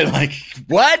I would have been like,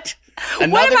 what?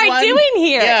 What am I doing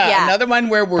here? Yeah, another one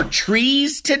where we're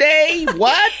trees today.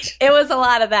 What? It was a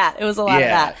lot of that. It was a lot of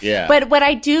that. Yeah. But what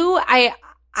I do, I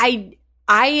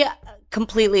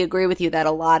completely agree with you that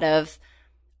a lot of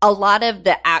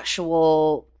the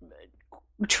actual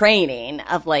training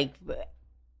of like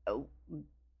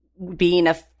being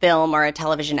a film or a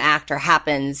television actor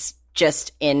happens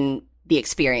just in the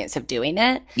experience of doing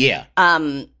it. Yeah.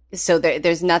 So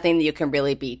there's nothing that you can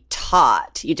really be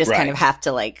taught. You just kind of have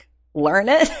to like learn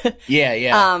it.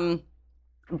 Yeah.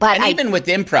 But even with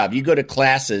improv, you go to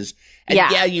classes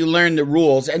and you learn the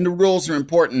rules, and the rules are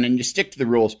important and you stick to the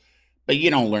rules, but you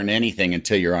don't learn anything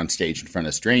until you're on stage in front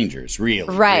of strangers,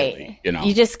 really. Right. Really,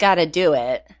 You just got to do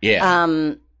it.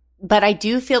 Yeah. But I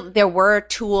do feel there were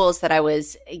tools that I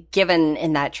was given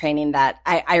in that training that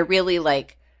I really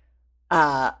like,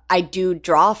 I do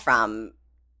draw from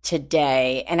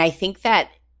today. And I think that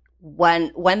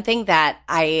one thing that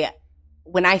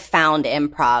when I found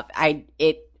improv,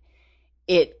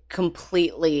 it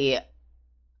completely,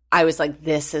 I was like,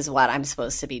 this is what I'm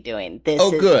supposed to be doing.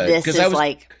 This is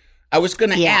like, I was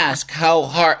going to ask how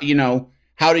hard,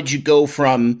 how did you go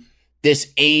from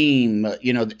this aim,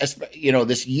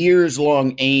 this years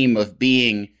long aim of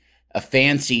being a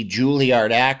fancy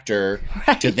Juilliard actor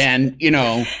to then,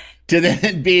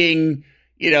 being,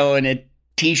 in a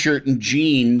t-shirt and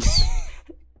jeans,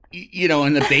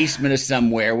 in the basement of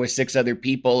somewhere with 6 other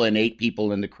people and 8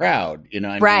 people in the crowd,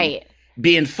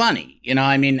 being funny,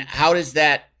 how does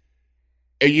that,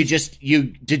 did you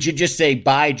just say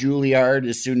bye Juilliard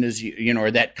as soon as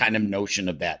or that kind of notion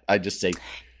of that? I just say,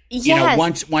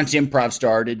 once improv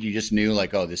started, you just knew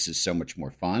like, oh, this is so much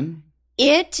more fun.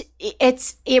 It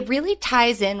really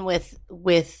ties in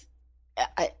with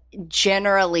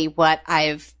generally what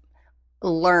I've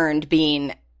learned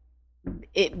being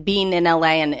in LA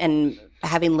and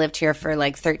having lived here for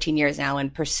like 13 years now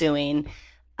and pursuing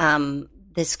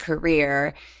this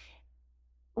career.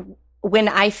 When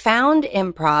I found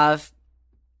improv,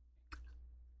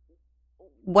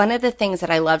 one of the things that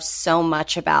I loved so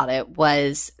much about it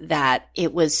was that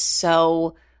it was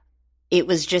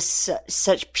just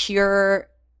such pure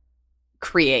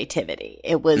creativity.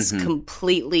 It was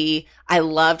completely, I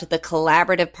loved the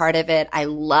collaborative part of it. I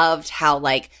loved how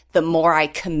like the more I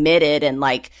committed and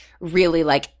like really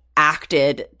like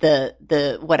acted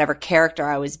the whatever character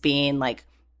I was being, like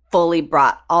fully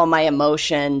brought all my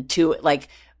emotion to it, like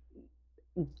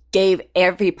gave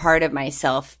every part of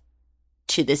myself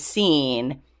to the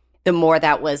scene, the more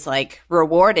that was like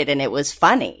rewarded. And it was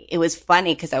funny. It was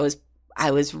funny because I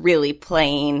was really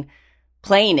playing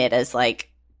it as like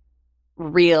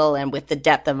real and with the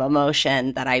depth of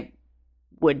emotion that I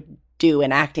would do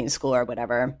in acting school or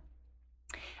whatever.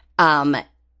 And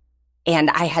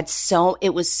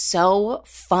it was so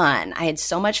fun. I had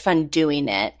so much fun doing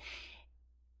it.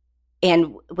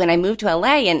 And when I moved to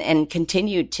LA and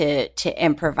continued to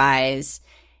improvise,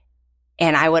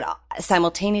 and I would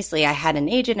simultaneously, I had an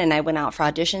agent and I went out for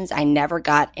auditions. I never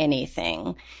got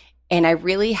anything. And I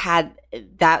really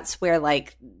that's where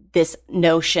like this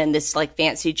notion, this like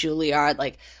fancy Juilliard,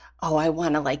 like, oh, I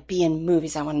want to like be in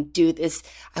movies. I want to do this.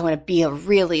 I want to be a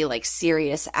really like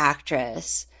serious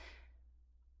actress.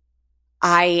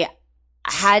 I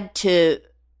had to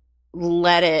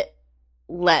let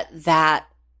that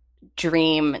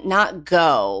dream not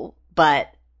go,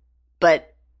 but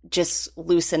just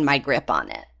loosen my grip on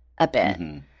it a bit,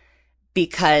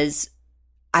 because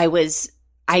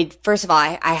first of all,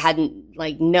 I hadn't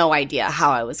like no idea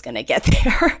how I was going to get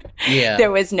there. Yeah.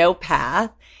 There was no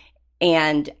path.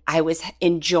 And I was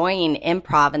enjoying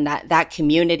improv and that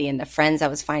community and the friends I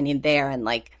was finding there and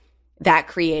like that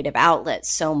creative outlet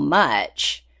so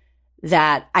much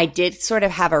that I did sort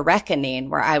of have a reckoning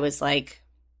where I was like,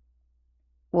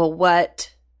 well,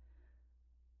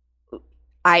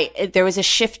 there was a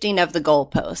shifting of the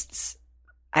goalposts,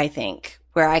 I think,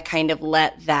 where I kind of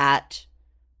let that,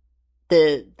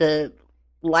 the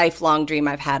lifelong dream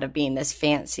I've had of being this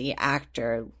fancy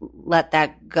actor, let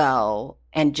that go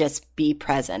and just be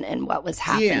present in what was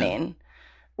happening. Yeah.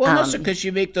 Well, also because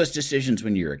you make those decisions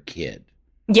when you're a kid.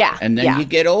 Yeah. And then you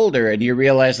get older and you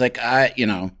realize, like,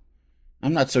 I'm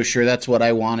not so sure that's what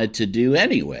I wanted to do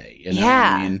anyway. You know?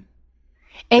 Yeah. I mean,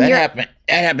 and that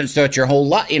happens throughout your whole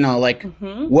life. You know, like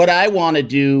what I want to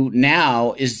do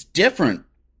now is different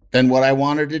than what I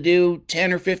wanted to do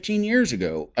 10 or 15 years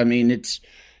ago. I mean, it's,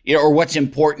 or what's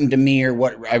important to me or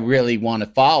what I really want to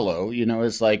follow,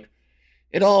 it's like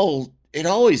it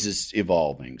always is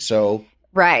evolving. So.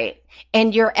 Right.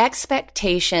 And your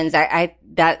expectations,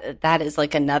 that is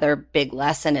like another big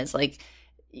lesson is like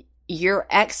your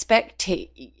as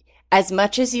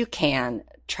much as you can,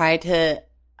 try to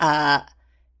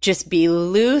just be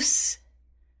loose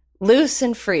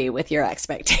and free with your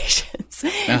expectations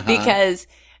because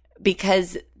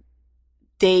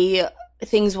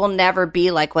things will never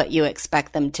be like what you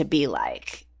expect them to be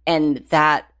like. And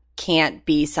that can't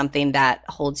be something that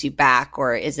holds you back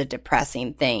or is a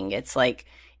depressing thing. It's like,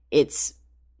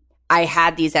 I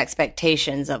had these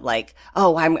expectations of like,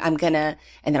 oh, I'm gonna,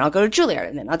 and then I'll go to Juilliard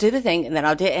and then I'll do the thing and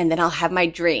then I'll have my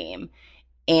dream.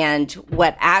 And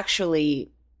what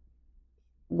actually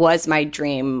was my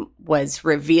dream was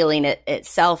revealing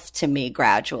itself to me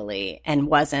gradually and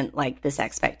wasn't like this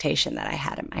expectation that I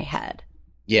had in my head.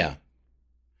 Yeah.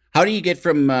 How do you get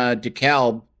from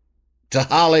DeKalb to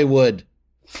Hollywood?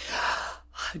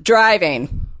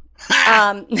 Driving.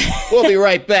 We'll be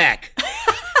right back.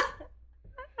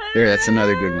 There, that's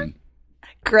another good one.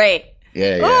 Great.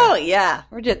 Yeah. Oh, yeah.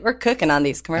 We're cooking on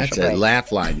these commercial breaks. That's a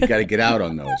laugh line. You got to get out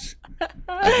on those.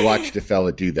 I've watched a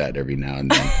fella do that every now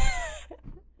and then.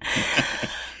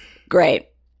 Great.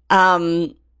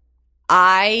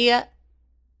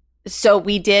 So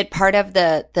we did part of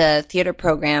the theater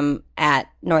program at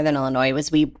Northern Illinois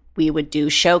was we would do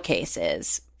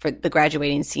showcases for the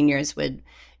graduating seniors would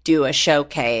do a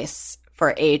showcase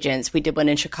for agents. We did one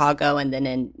in Chicago and then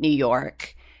in New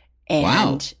York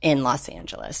and in Los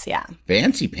Angeles. Yeah.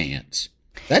 Fancy pants.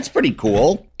 That's pretty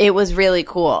cool. It was really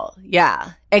cool.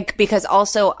 Yeah. Because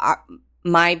also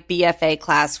my BFA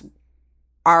class,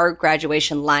 our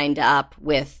graduation lined up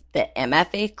with the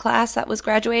MFA class that was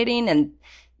graduating, and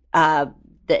the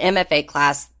MFA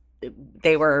class,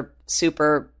 they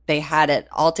had it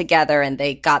all together and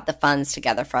they got the funds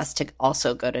together for us to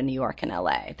also go to New York and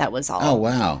LA. That was all. Oh,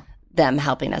 wow. Them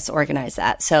helping us organize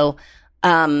that. So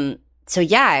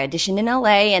yeah, I auditioned in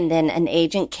LA and then an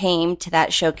agent came to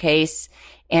that showcase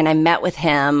and I met with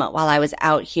him while I was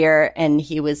out here and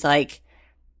he was like,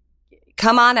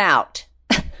 come on out.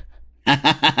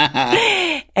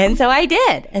 And so I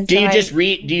did. And do you just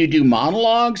read? Do you do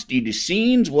monologues? Do you do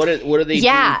scenes? What do they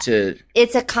do to?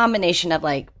 It's a combination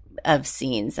of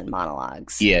scenes and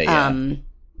monologues. Yeah.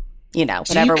 Whatever.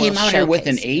 So you came out here with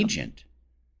an agent.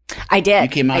 I did. You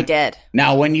came out. I did.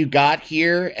 Now, when you got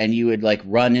here and you would like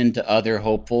run into other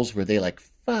hopefuls, were they like,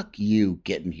 "Fuck you,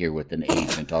 getting here with an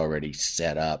agent already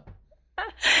set up"?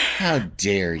 How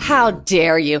dare you? How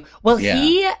dare you? Well,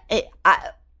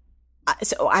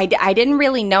 So I didn't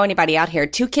really know anybody out here.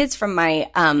 Two kids from my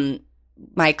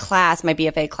class, my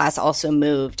BFA class, also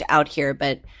moved out here,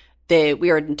 but we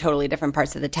were in totally different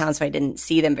parts of the town, so I didn't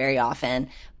see them very often.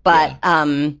 But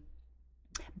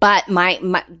but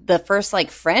the first like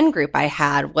friend group I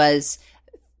had was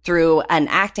through an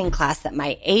acting class that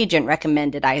my agent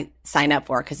recommended I sign up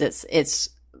for because it's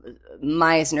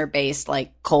Meisner based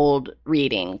like cold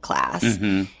reading class,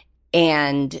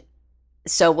 and.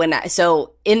 So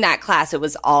in that class, it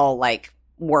was all like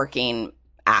working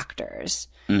actors.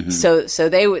 So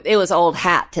it was old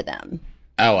hat to them.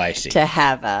 Oh, I see. To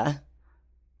have an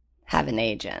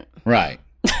agent. Right.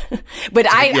 But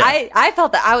I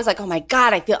felt that I was like, oh my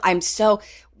God, I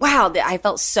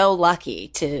felt so lucky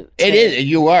to it is.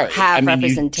 You are. Have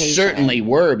representation. You certainly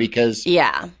were because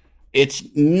it's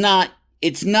not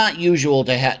usual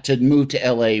to move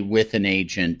to LA with an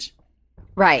agent.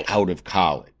 Right. Out of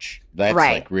college. That's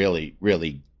like really,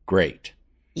 really great.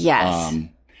 Yes.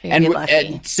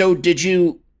 And so how did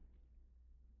you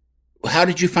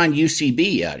find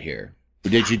UCB out here?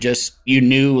 Did you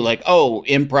knew like, oh,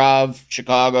 improv,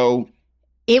 Chicago?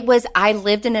 I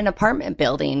lived in an apartment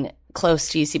building close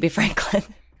to UCB Franklin.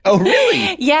 Oh,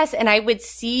 really? Yes. And I would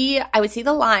see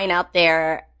the line out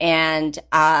there and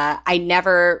I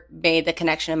never made the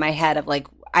connection in my head of like,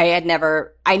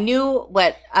 I knew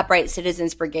what Upright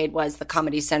Citizens Brigade was, the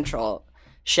Comedy Central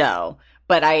show,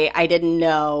 but I didn't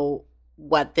know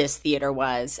what this theater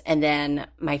was. And then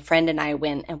my friend and I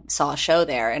went and saw a show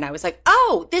there, and I was like,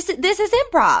 oh, this is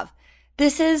improv.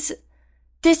 This is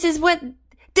what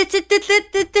the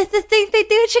thing they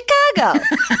do in Chicago.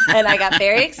 And I got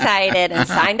very excited and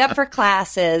signed up for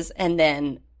classes, and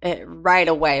then right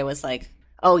away was like,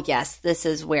 oh yes, this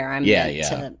is where I'm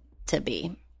meant to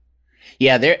be.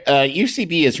 Yeah,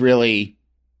 UCB is really.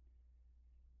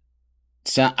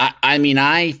 So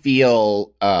I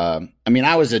feel.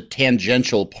 I was a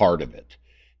tangential part of it,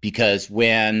 because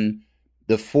when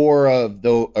the 4 of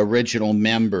the original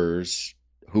members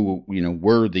who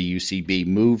were the UCB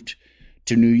moved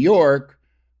to New York,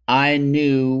 I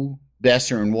knew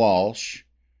Besser and Walsh.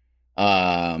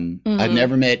 I'd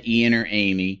never met Ian or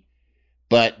Amy,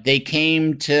 but they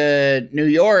came to New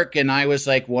York, and I was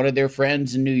like one of their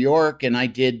friends in New York, and I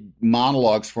did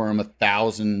monologues for them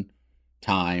 1,000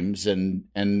 times.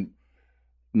 And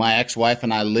my ex-wife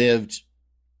and I lived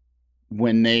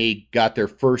when they got their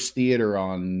first theater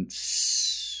on,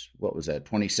 what was that,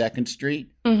 22nd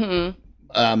Street? Mm-hmm.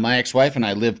 My ex-wife and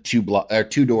I lived 2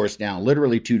 doors down,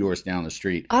 literally 2 doors down the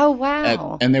street. Oh,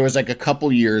 wow. And there was like a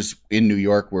couple years in New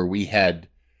York where we had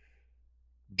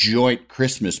joint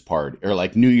Christmas party or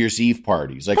like New Year's Eve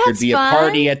parties. Like there'd be fun. A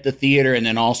party at the theater and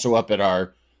then also up at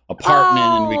our apartment.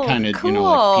 And we kind of, cool.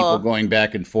 like people going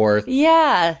back and forth.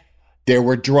 Yeah. There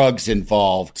were drugs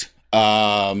involved.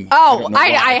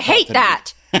 I hate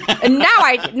that.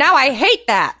 now I hate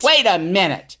that. Wait a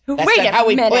minute. That's not how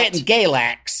we play it in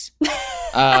Galax.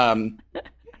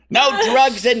 No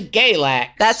drugs in Galax.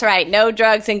 That's right. No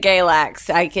drugs in Galax.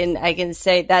 I can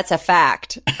say that's a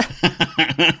fact.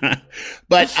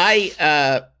 But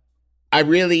I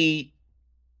really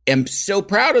am so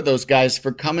proud of those guys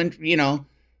for coming,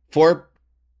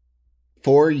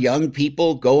 for young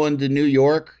people going to New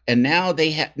York, and now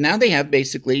they have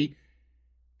basically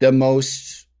the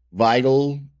most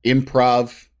vital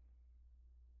improv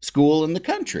school in the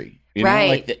country.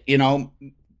 Right.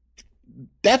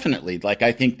 Definitely. Like,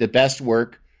 I think the best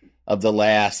work of the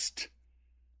last,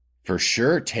 for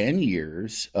sure, 10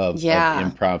 years of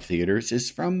improv theaters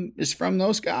is from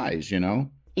those guys,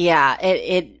 Yeah,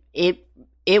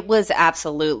 it was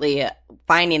absolutely,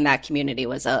 finding that community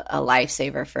was a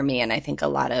lifesaver for me. And I think a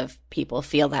lot of people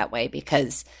feel that way,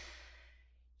 because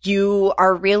you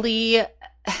are really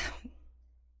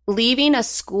leaving a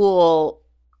school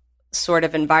sort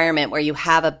of environment where you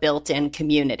have a built-in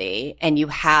community and you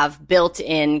have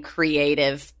built-in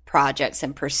creative projects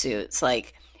and pursuits.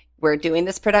 Like, we're doing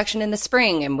this production in the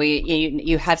spring, and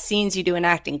you have scenes you do in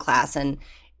acting class, and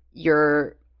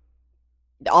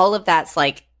all of that's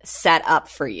like set up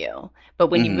for you. But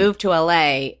when you move to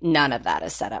LA, none of that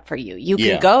is set up for you.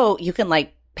 You can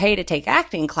like pay to take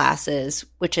acting classes,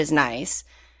 which is nice,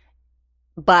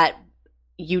 but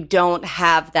you don't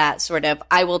have that sort of,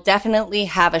 I will definitely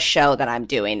have a show that I'm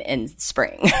doing in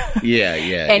spring. Yeah.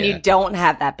 And you don't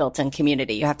have that built-in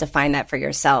community. You have to find that for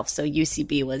yourself. So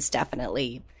UCB was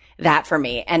definitely that for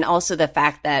me. And also the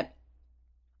fact that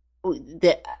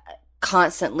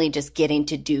constantly just getting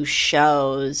to do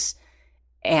shows,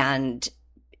 and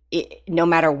no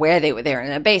matter where they were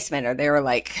in a basement or they were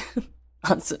like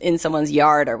in someone's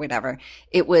yard or whatever,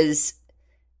 it was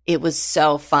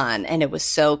so fun, and it was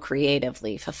so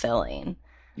creatively fulfilling.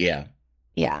 Yeah.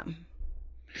 Yeah.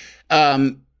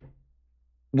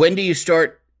 When do you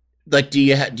start? Like, do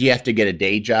you have to get a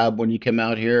day job when you come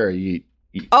out here, or you?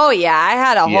 Oh yeah, I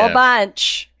had a whole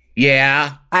bunch.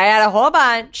 Yeah, I had a whole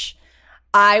bunch.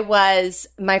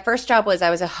 My first job was I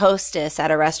was a hostess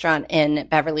at a restaurant in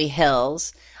Beverly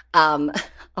Hills. Oh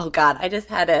God, I just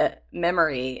had a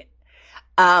memory.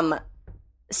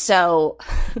 So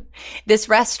this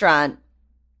restaurant,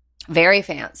 very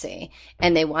fancy,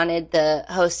 and they wanted the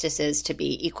hostesses to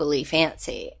be equally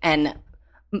fancy. And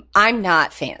I'm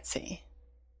not fancy.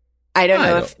 I don't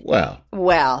know if, well,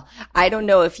 I don't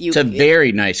know if you, it's a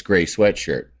very nice gray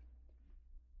sweatshirt.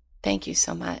 Thank you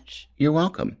so much. You're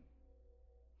welcome.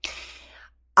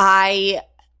 I'm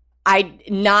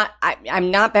not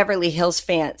Beverly Hills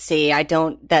fancy. that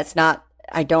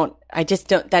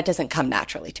doesn't come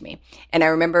naturally to me. And I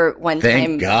remember one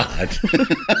time. Thank God.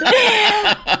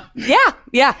 Yeah.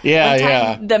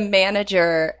 Yeah. The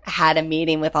manager had a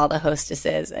meeting with all the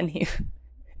hostesses, and he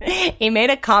made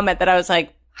a comment that I was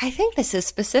like, I think this is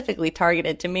specifically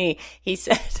targeted to me. He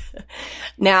said,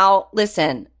 now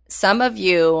listen, some of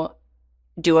you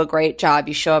do a great job.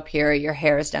 You show up here, your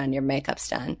hair is done, your makeup's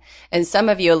done. And some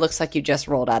of you, it looks like you just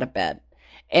rolled out of bed.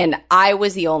 And I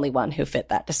was the only one who fit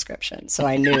that description. So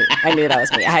I knew that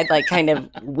was me. I had like kind of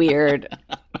weird.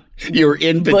 You were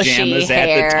in pajamas at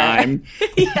the time.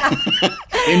 Yeah.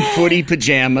 In footy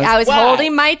pajamas. I was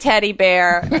holding my teddy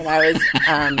bear and I was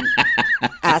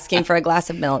asking for a glass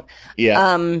of milk.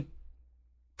 Yeah.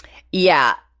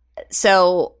 Yeah.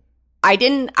 So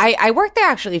I worked there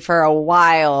actually for a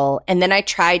while, and then I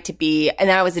tried to be, and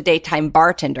then I was a daytime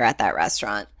bartender at that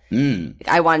restaurant.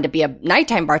 I wanted to be a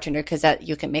nighttime bartender because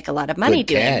you can make a lot of money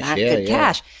doing that. Good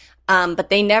cash.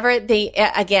 But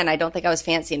again, I don't think I was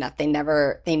fancy enough. They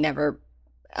never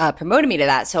promoted me to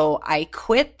that. So I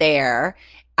quit there.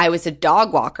 I was a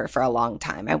dog walker for a long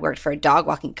time. I worked for a dog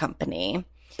walking company.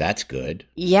 That's good.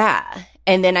 Yeah.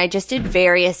 And then I just did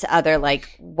various other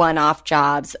like one-off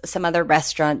jobs, some other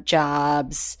restaurant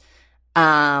jobs.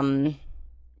 Yeah,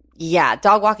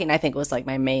 dog walking I think was like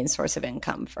my main source of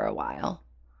income for a while.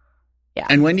 Yeah.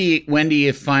 And when do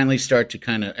you finally start to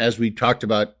kind of, as we talked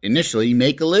about initially,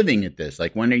 make a living at this?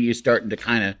 Like when are you starting to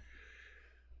kind of,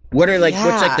 what's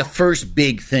like the first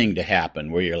big thing to happen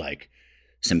where you're like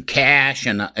some cash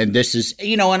and this is,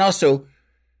 and also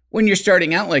when you're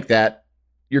starting out like that,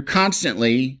 you're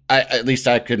constantly, at least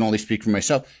I can only speak for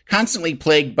myself, constantly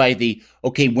plagued by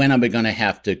when am I going to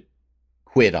have to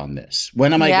quit on this?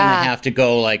 When am I going to have to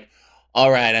go like, all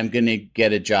right, I'm going to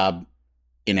get a job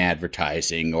in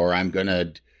advertising, or I'm going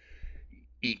to,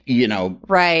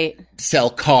 sell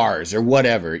cars or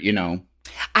whatever,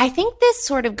 I think this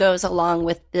sort of goes along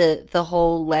with the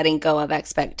whole letting go of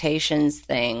expectations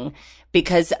thing,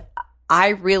 because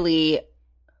I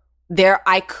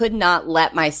could not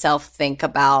let myself think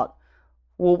about,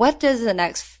 well, what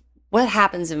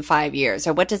happens in 5 years,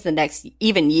 or what does the next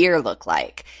even year look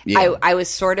like? Yeah.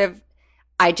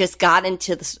 I just got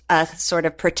into a sort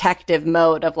of protective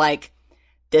mode of like,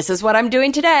 this is what I'm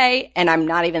doing today. And I'm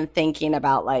not even thinking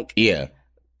about like,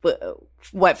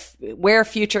 where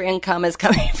future income is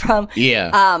coming from.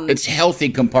 Yeah. It's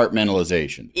healthy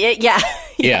compartmentalization. Yeah.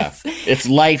 Yes. It's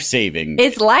life-saving.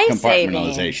 It's life-saving.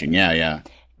 Compartmentalization. Yeah.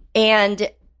 And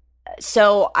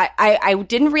so I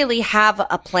didn't really have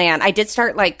a plan. I did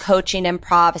start like coaching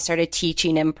improv. I started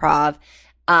teaching improv.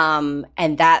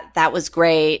 And that was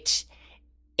great.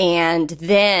 And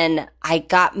then I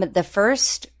got the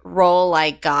first role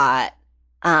I got,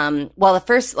 I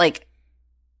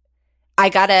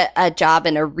got a job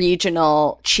in a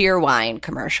regional Cheerwine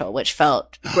commercial, which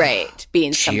felt great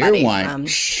being somebody from.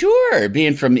 Sure.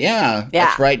 Being from,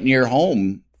 that's right near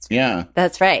home. Yeah.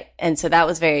 That's right. And so that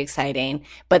was very exciting.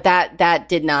 But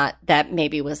that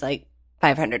maybe was like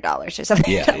 $500 or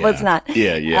something. Yeah, was not,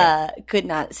 could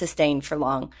not sustain for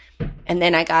long. And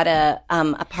then I got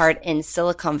a part in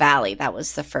Silicon Valley. That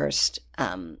was the first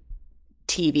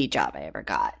TV job I ever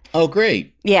got. Oh,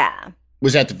 great. Yeah.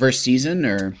 Was that the first season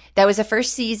or? That was the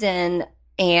first season.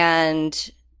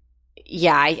 And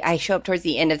I show up towards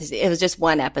the end of this. It was just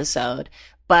one episode,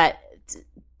 but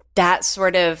that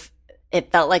sort of,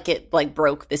 it felt like it like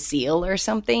broke the seal or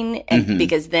something. And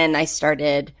because then I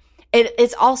started,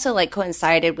 it's also like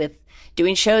coincided with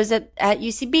doing shows at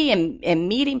UCB and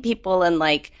meeting people, and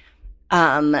like,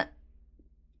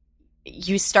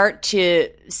 you start to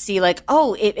see like,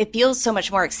 oh, it feels so much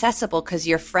more accessible because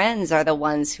your friends are the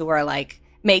ones who are like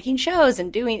making shows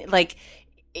and doing like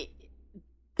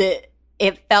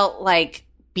it felt like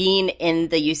being in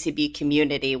the UCB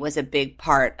community was a big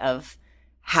part of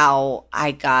how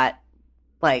I got,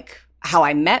 like, how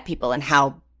I met people and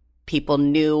how people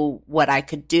knew what I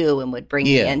could do and would bring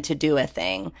me in to do a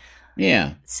thing.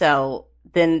 Yeah. So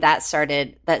then that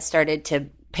started to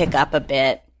pick up a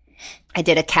bit. I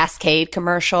did a Cascade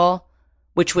commercial,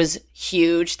 which was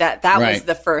huge. That right. was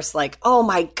the first, like, oh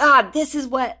my God, this is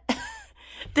what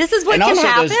can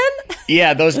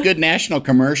happen. Those good national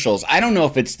commercials. I don't know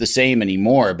if it's the same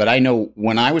anymore, but I know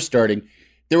when I was starting,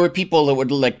 there were people that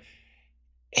would like,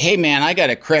 hey man, I got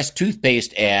a Crest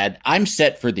toothpaste ad. I'm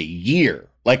set for the year.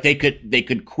 Like they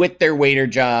could quit their waiter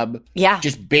job,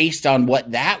 just based on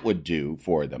what that would do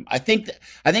for them. I think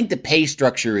the pay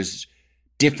structure is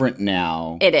different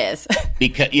now. It is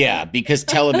because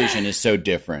television is so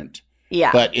different.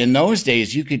 Yeah, but in those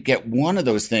days, you could get one of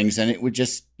those things, and it would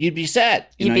you'd be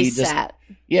set. You'd be set.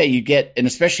 Yeah, you get, and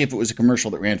especially if it was a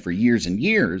commercial that ran for years and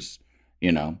years,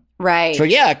 Right. So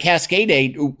Cascade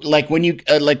aid, like when you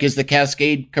is the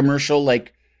Cascade commercial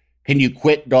like? Can you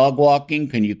quit dog walking?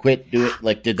 Can you quit do it?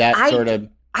 Like, did that sort of?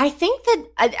 I think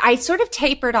that I sort of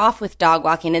tapered off with dog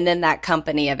walking, and then that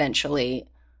company eventually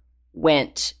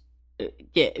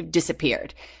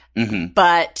disappeared. Mm-hmm.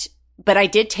 But I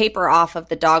did taper off of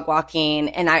the dog walking,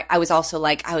 and I was also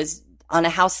like, I was on a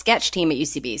house sketch team at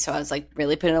UCB. So I was like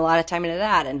really putting a lot of time into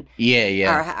that. And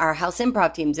our house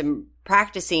improv teams and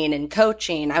practicing and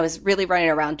coaching. I was really running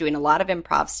around doing a lot of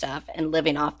improv stuff and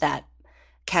living off that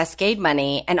Cascade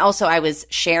money. And also I was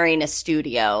sharing a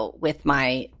studio with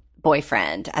my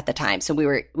boyfriend at the time. So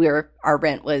our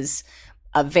rent was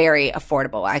very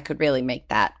affordable. I could really make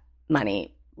that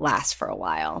money last for a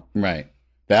while. Right.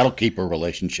 That'll keep a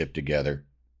relationship together.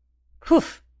 Whew.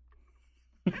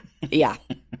 Yeah.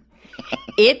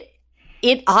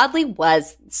 It oddly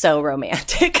was so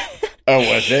romantic. Oh,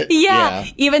 was it? Yeah.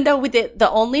 Even though with the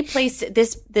only place,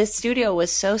 this studio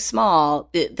was so small,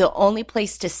 the only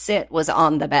place to sit was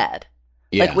on the bed.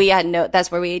 Yeah. Like we had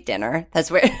that's where we ate dinner.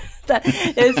 That's where,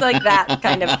 it was like that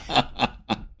kind of,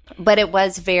 but it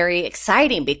was very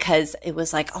exciting because it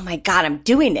was like, oh my God, I'm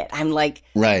doing it. I'm like,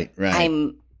 right.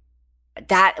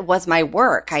 That was my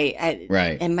work.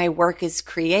 Right. And my work is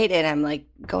created. I'm like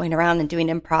going around and doing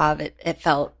improv. It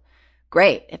felt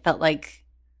great. It felt like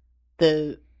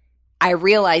I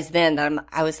realized then that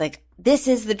I was like, this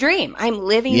is the dream. I'm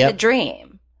living the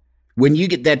dream. When you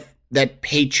get that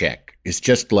paycheck, it's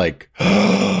just like,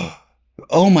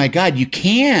 oh my God, you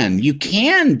can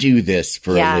do this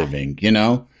for a living,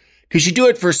 because you do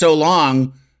it for so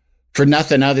long for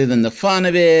nothing other than the fun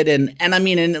of it. And I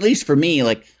mean, and at least for me,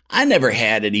 like I never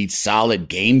had any solid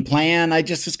game plan. I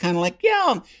just was kind of like,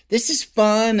 yeah, this is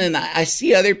fun. And I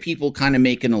see other people kind of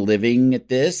making a living at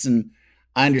this. And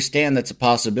I understand that's a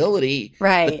possibility.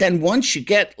 Right. But then once you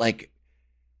get like,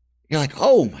 you're like,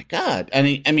 oh my God. I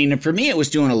mean, for me, it was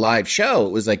doing a live show.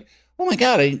 It was like, oh my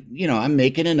God, I'm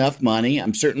making enough money.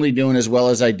 I'm certainly doing as well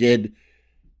as I did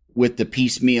with the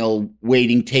piecemeal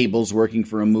waiting tables, working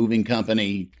for a moving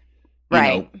company,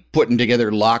 putting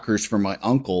together lockers for my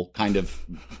uncle kind of,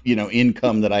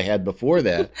 income that I had before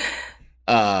that.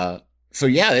 So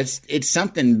yeah, it's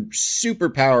something super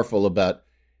powerful about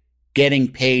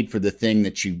getting paid for the thing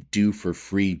that you do for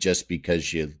free just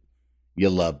because you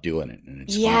love doing it. And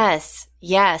it's fun.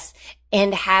 Yes.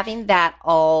 And having that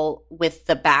all with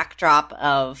the backdrop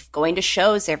of going to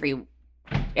shows every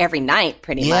night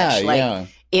pretty much. Like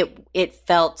it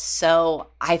felt so,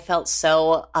 I felt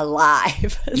so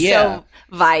alive, so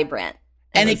vibrant.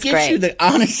 And it gives you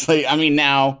honestly, I mean,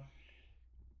 now,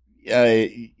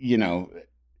 in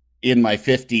my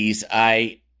 50s,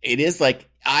 it is like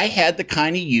I had the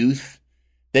kind of youth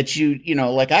that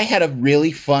like I had a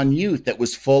really fun youth that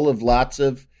was full of lots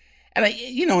of, and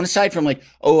and aside from like,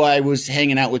 I was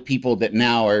hanging out with people that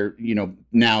now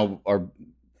are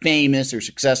famous or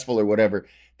successful or whatever.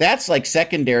 That's like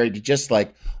secondary to just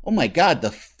like, oh my God,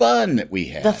 the fun that we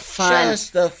had.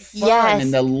 Just the fun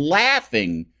and the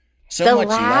laughing. So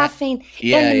much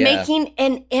making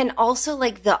and also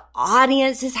like the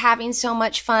audience is having so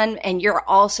much fun and you're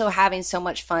also having so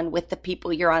much fun with the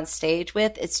people you're on stage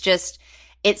with. It's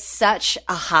such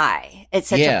a high. It's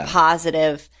such a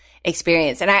positive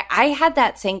experience. And I had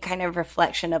that same kind of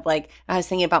reflection of like, I was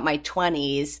thinking about my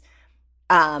 20s,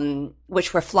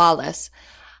 which were flawless.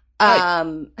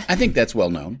 I think that's well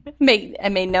known. I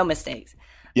made no mistakes.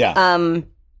 Yeah.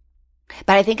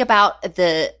 But I think about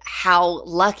how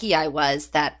lucky I was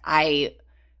that I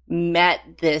got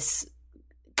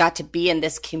to be in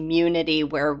this community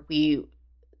where we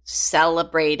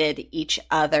celebrated each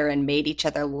other and made each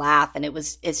other laugh. And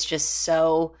it's just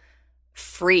so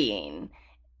freeing.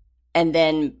 And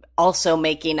then also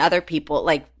making other people,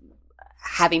 like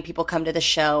having people come to the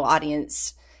show,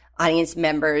 audience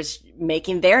members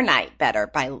making their night better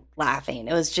by laughing.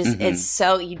 It was just, it's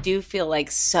so, you do feel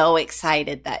like so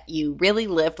excited that you really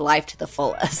lived life to the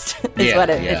fullest is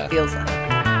what it feels like.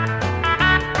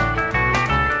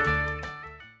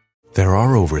 There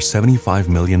are over 75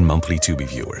 million monthly Tubi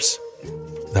viewers.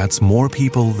 That's more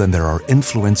people than there are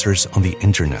influencers on the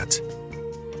internet,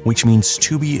 which means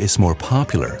Tubi is more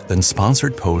popular than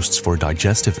sponsored posts for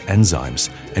digestive enzymes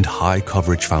and high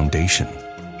coverage foundation.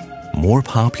 More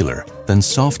popular than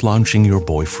soft launching your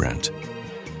boyfriend.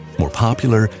 More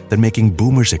popular than making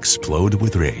boomers explode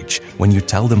with rage when you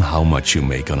tell them how much you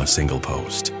make on a single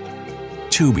post.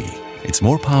 Tubi, it's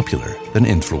more popular than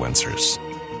influencers.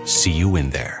 See you in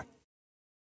there.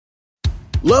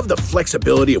 Love the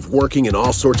flexibility of working in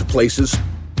all sorts of places?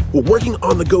 Well, working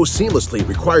on the go seamlessly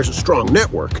requires a strong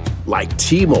network like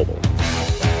T-Mobile.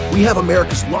 We have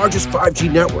America's largest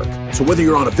 5G network, so whether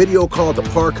you're on a video call at the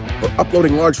park or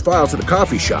uploading large files at the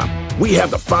coffee shop, we have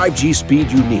the 5G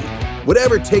speed you need.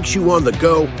 Whatever takes you on the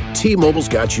go, T-Mobile's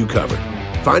got you covered.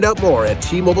 Find out more at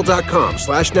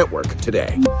T-Mobile.com/network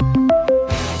today.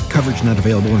 Coverage not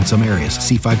available in some areas.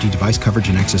 See 5G device coverage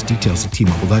and access details at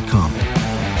T-Mobile.com.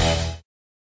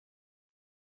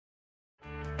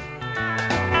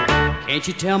 Can't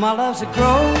you tell my love's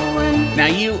a-growing? Now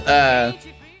you,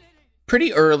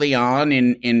 pretty early on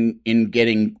in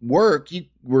getting work, you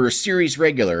were a series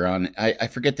regular on, I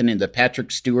forget the name, the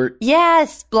Patrick Stewart.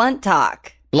 Yes, Blunt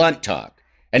Talk. Blunt Talk.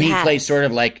 And Yes. he plays sort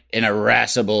of like an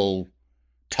irascible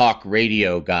talk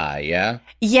radio guy, yeah?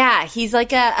 Yeah, he's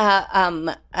like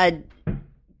a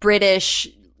British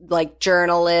like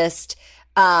journalist.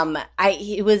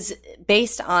 He was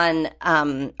based on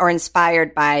or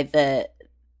inspired by the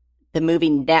movie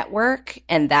Network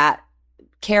and that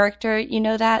character. You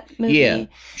know that movie? Yeah,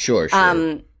 sure.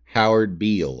 Howard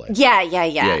Beale.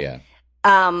 Yeah.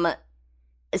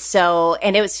 So,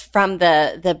 and it was from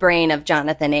the brain of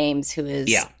Jonathan Ames, who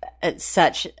is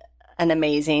such an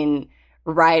amazing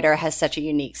writer, has such a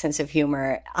unique sense of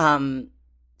humor.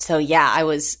 So yeah, I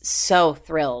was so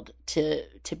thrilled to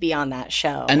be on that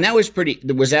show. And that was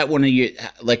was that one of you,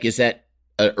 like, is that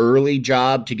an early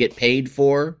job to get paid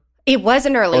for? It was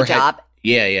an early job.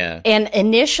 Yeah. And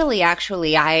initially,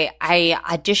 actually, I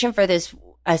auditioned for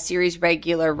a series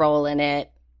regular role in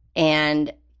it,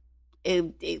 and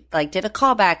it like did a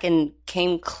callback and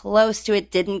came close to it,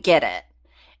 didn't get it.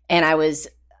 And I was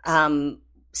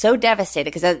so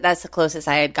devastated because that's the closest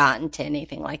I had gotten to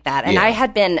anything like that. And I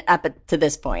had been up to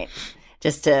this point,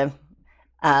 just to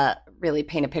really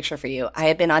paint a picture for you, I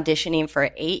had been auditioning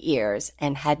for 8 years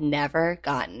and had never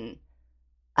gotten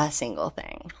a single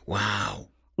thing. Wow.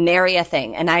 Nary a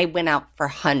thing. And I went out for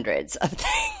hundreds of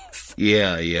things.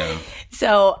 Yeah.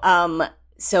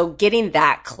 So getting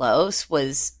that close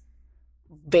was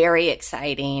very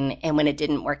exciting. And when it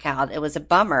didn't work out, it was a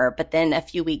bummer. But then a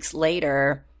few weeks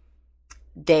later,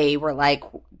 they were like,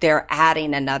 they're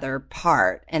adding another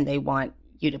part and they want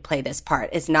you to play this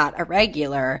part. It's not a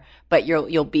regular, but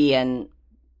you'll be in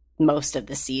most of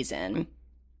the season.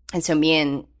 And so me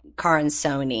and Karan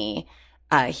Soni,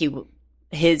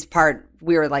 his part,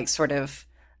 we were like sort of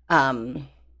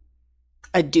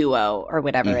a duo or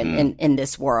whatever in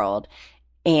this world.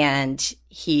 And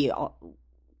he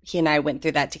and I went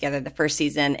through that together the first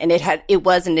season, and it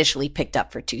was initially picked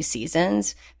up for 2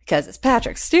 seasons because it's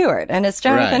Patrick Stewart and it's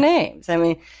Jonathan Ames. I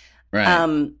mean,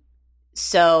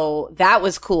 so that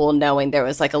was cool knowing there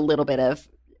was like a little bit of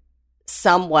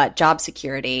somewhat job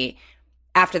security.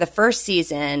 After the first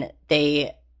season,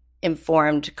 they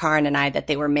informed Karan and I that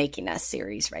they were making us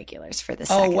series regulars for the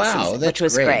second season, which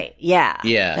was great. Yeah.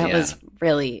 That was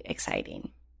really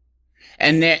exciting.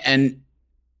 And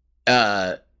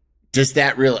does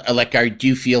that really, like, do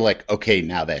you feel like, okay,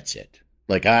 now that's it?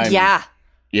 Like Yeah.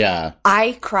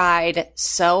 I cried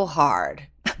so hard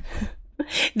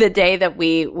the day that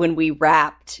when we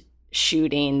wrapped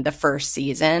shooting the first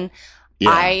season.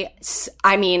 Yeah.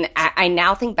 I mean, I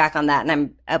now think back on that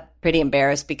and I'm pretty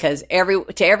embarrassed because to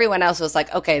everyone else it was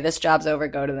like, okay, this job's over,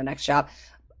 go to the next job.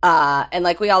 And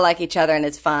like, we all like each other and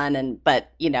it's fun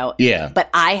but you know, but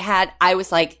I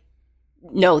was like,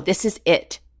 no, this is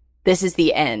it. This is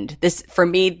the end. For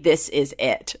me, this is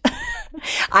it.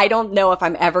 I don't know if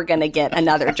I'm ever going to get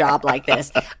another job like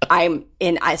this.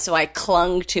 So I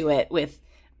clung to it with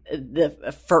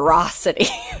the ferocity.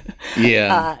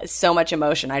 So much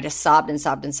emotion. I just sobbed and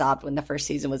sobbed and sobbed when the first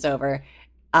season was over.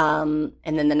 And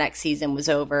then the next season was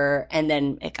over, and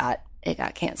then it got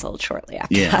canceled shortly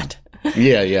after that.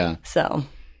 Yeah. So,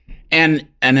 and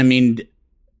I mean,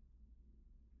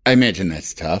 I imagine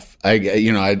that's tough.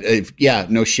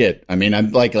 No shit. I mean,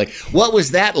 I'm like, what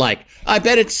was that like? I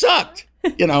bet it sucked.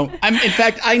 You know, in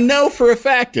fact, I know for a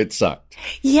fact it sucked.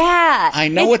 Yeah. I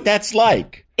know what that's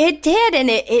like. It did. And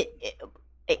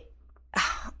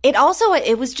it also,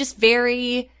 it was just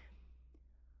very,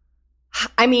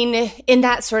 I mean, in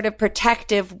that sort of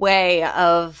protective way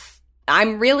of,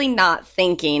 I'm really not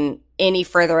thinking any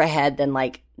further ahead than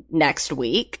like next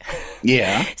week.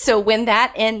 Yeah. So when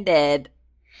that ended,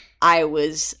 I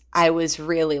was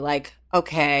really like,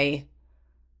 okay,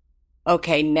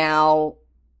 now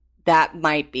that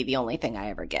might be the only thing I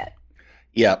ever get.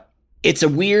 Yeah. It's a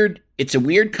weird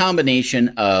combination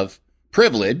of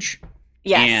privilege.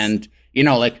 Yes. And, you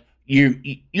know, like your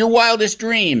wildest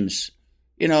dreams,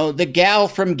 you know, the gal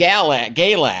from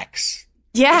Galax.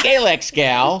 Yeah. The Galax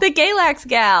gal. The Galax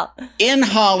gal. In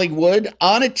Hollywood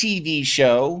on a TV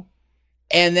show.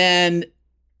 And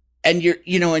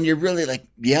you're really like,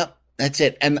 yep, that's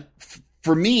it. And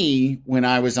for me, when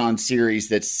I was on series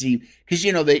that seem, because,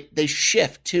 you know, they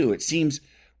shift too. It seems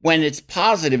when it's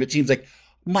positive, it seems like,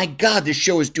 my God, this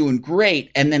show is doing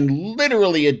great. And then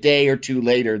literally a day or two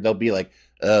later, they'll be like,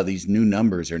 oh, these new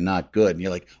numbers are not good. And you're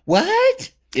like,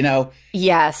 what? You know?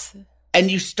 Yes.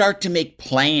 And you start to make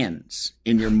plans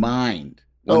in your mind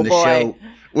when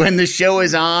the show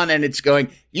is on and it's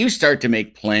going, you start to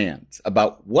make plans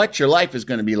about what your life is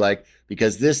going to be like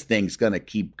because this thing's going to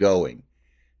keep going.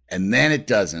 And then it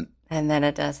doesn't. And then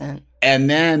it doesn't. And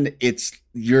then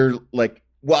you're like,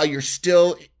 while you're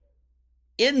still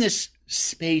in this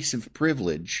space of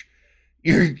privilege,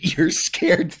 you're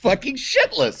scared fucking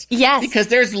shitless. Yes. Because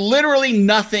there's literally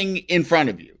nothing in front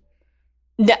of you.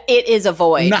 No, it is a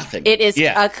void. Nothing. It is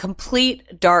a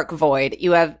complete dark void.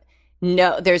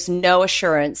 There's no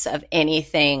assurance of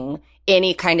anything,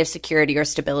 any kind of security or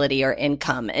stability or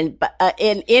income in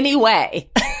any way.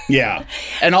 Yeah.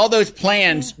 And all those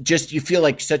plans, just you feel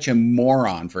like such a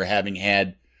moron for having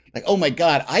had, like, oh my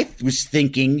God, I was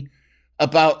thinking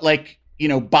about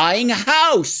buying a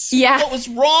house. Yeah. What was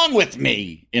wrong with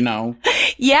me,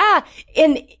 Yeah.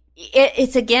 And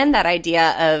it's again that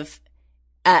idea of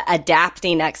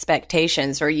adapting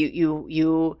expectations, or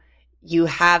you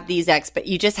have these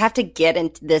you just have to get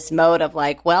into this mode of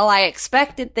like, well, I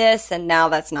expected this and now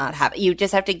that's not happening. You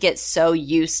just have to get so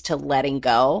used to letting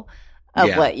go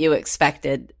of what you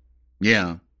expected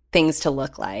things to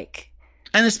look like.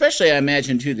 And especially, I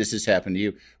imagine too, this has happened to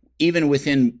you, even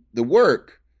within the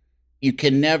work, you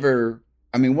can never,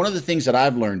 one of the things that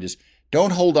I've learned is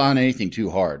don't hold on to anything too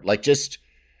hard. Like just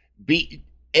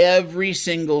every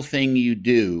single thing you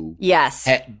do. Yes.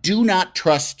 Do not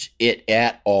trust it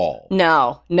at all.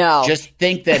 No. Just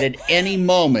think that at any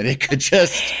moment it could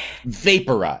just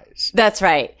vaporize. That's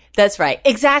right.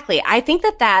 Exactly. I think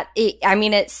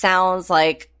it sounds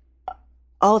like,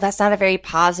 oh, that's not a very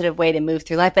positive way to move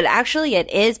through life, but actually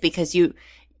it is, because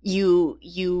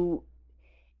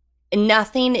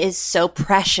nothing is so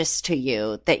precious to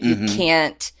you that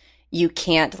you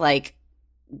can't like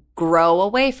grow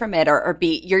away from it or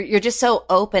be, you're just so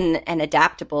open and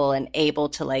adaptable and able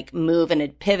to like move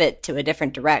and pivot to a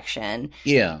different direction.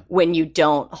 Yeah. When you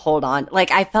don't hold on.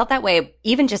 Like I felt that way,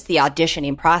 even just the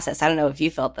auditioning process. I don't know if you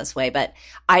felt this way, but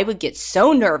I would get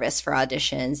so nervous for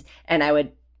auditions and I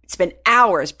would spend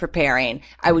hours preparing.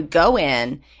 I would go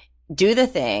in, do the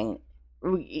thing,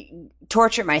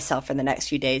 torture myself for the next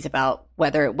few days about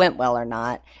whether it went well or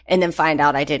not, and then find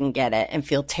out I didn't get it and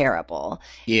feel terrible.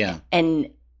 Yeah.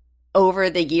 And over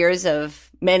the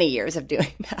many years of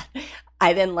doing that,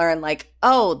 I then learned like,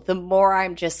 oh, the more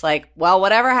I'm just like, well,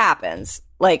 whatever happens,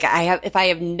 like if I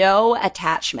have no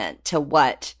attachment to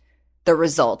what the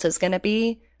result is going to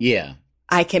be, yeah,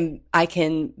 I can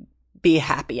be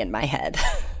happy in my head.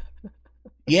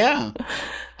 Yeah.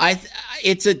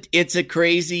 It's a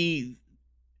crazy,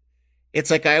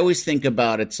 it's like I always think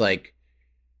about, it's like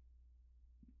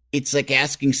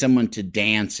asking someone to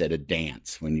dance at a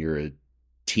dance when you're a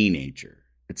teenager.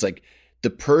 It's like the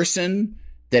person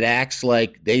that acts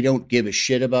like they don't give a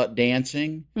shit about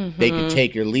dancing, they could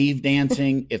take your leave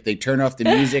dancing. If they turn off the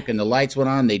music and the lights went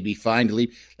on, they'd be fine to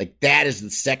leave. Like that is the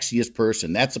sexiest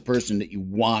person. That's the person that you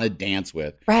want to dance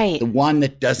with. Right. The one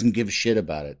that doesn't give a shit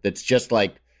about it. That's just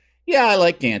like, yeah, I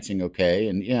like dancing. Okay.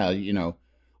 And yeah,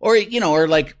 or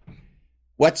like,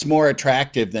 what's more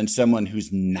attractive than someone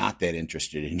who's not that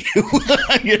interested in you?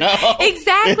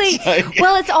 Exactly. It's like,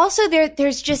 well, it's also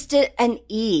there's just an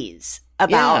ease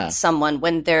about someone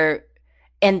when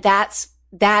and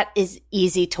that is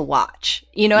easy to watch.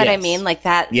 You know what I mean? Like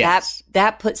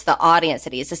that puts the audience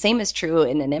at ease. The same is true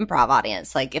in an improv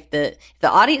audience. Like if the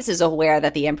audience is aware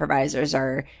that the improvisers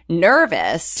are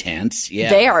nervous, tense,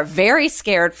 they are very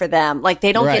scared for them. Like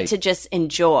they don't get to just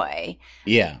enjoy.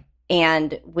 Yeah.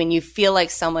 And when you feel like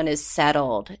someone is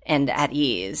settled and at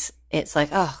ease, it's like,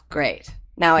 oh, great.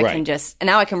 Now I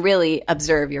can really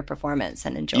observe your performance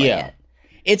and enjoy it.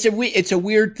 It's a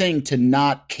weird thing to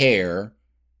not care,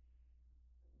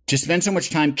 to spend so much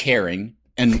time caring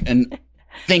and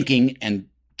thinking and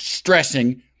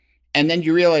stressing. And then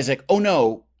you realize like, oh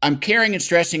no, I'm caring and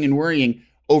stressing and worrying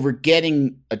over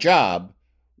getting a job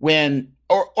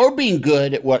or being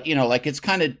good at what, like it's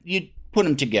kind of, you put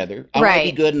them together. I want to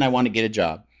be good and I want to get a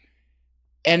job.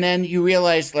 And then you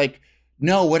realize like,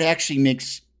 no, what actually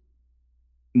makes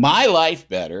my life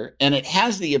better, and it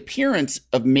has the appearance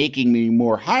of making me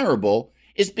more hireable,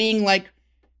 is being like,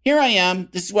 here I am.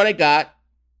 This is what I got.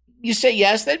 You say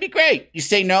yes, that'd be great. You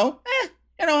say no,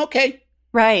 okay.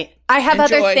 Right. I have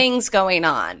other things going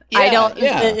on. Yeah, I don't,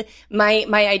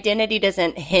 my identity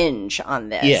doesn't hinge on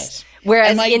this. Yes.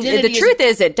 Whereas the truth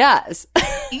is it does.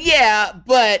 Yeah,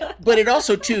 but it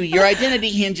also too, your identity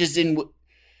isn't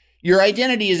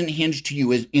hinged to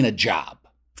you as in a job.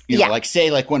 Like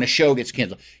say like when a show gets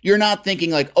canceled, you're not thinking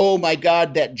like, oh my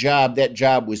God, that job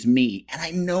was me. And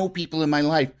I know people in my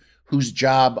life whose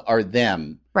job are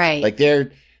them. Right. Like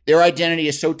their identity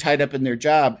is so tied up in their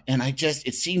job. And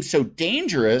it seems so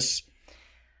dangerous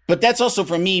But that's also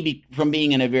from me from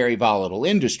being in a very volatile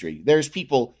industry. There's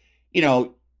people,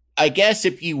 I guess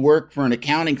if you work for an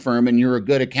accounting firm and you're a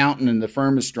good accountant and the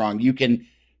firm is strong, you can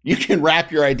wrap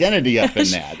your identity up in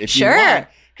that if you want,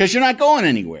 because you're not going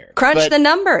anywhere. Crunch the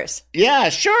numbers. Yeah,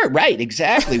 sure. Right.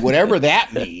 Exactly. Whatever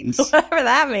that means. Whatever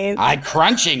that means.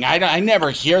 Crunching. I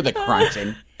never hear the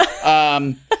crunching.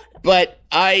 But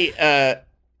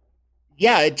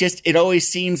it always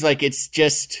seems like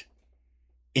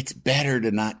it's better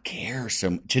to not care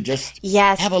to just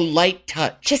have a light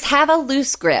touch. Just have a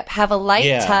loose grip, have a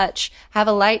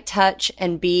light touch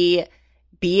and be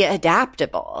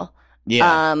adaptable.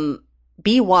 Yeah.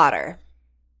 Be water.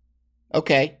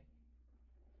 Okay.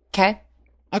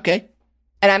 Okay.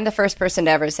 And I'm the first person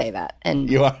to ever say that. And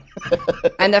you are.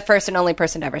 I'm the first and only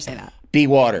person to ever say that. Be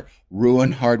water.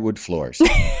 Ruin hardwood floors.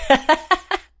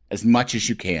 As much as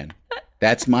you can.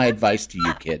 That's my advice to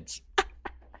you kids.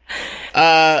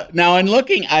 Now in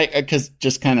looking, because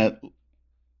just kind of,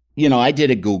 I did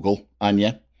a Google on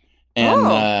you,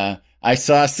 and I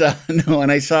saw some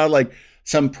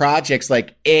projects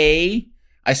like I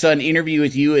saw an interview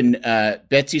with you and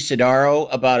Betsy Sidaro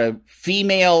about a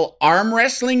female arm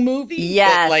wrestling movie.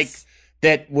 Yes.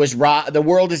 That was the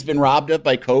world has been robbed of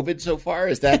by COVID so far.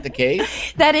 Is that the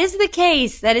case? That is the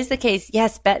case.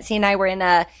 Yes, Betsy and I were in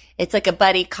it's like a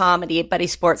buddy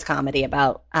sports comedy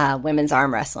about women's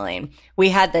arm wrestling. We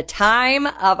had the time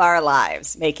of our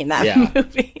lives making that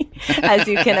movie, as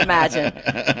you can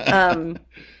imagine.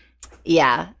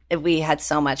 We had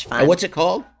so much fun. What's it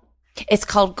called? It's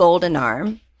called Golden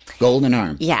Arm. Golden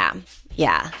Arm. Yeah.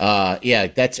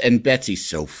 And Betsy's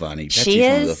so funny. Betsy's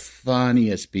one of the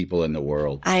funniest people in the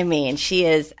world. I mean, she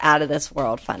is out of this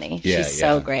world funny. She's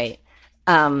so great.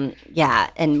 And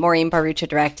Maureen Barucha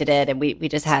directed it, and we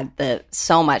just had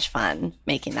so much fun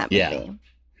making that movie.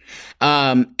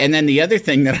 Yeah. And then the other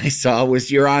thing that I saw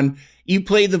was you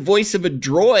play the voice of a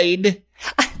droid.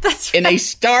 That's right. In a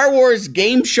Star Wars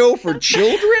game show for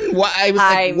children? What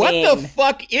the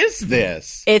fuck is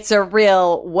this? It's a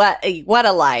real, what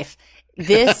a life.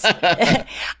 This,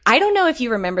 I don't know if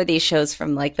you remember these shows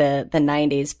from like the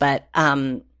 90s, but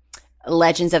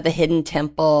Legends of the Hidden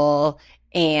Temple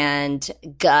and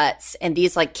Guts and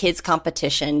these like kids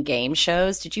competition game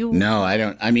shows. Did you? No, I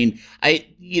don't. I mean, I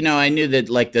knew that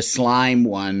like the slime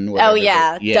one.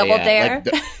 Double Dare.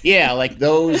 Like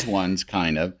those ones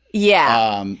kind of.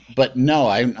 Yeah. But no,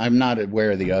 I'm not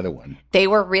aware of the other one. They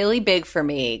were really big for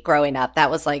me growing up. That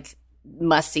was like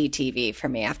must-see TV for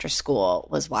me after school,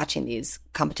 was watching these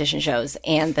competition shows.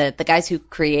 And the guys who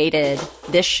created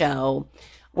this show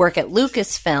work at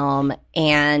Lucasfilm,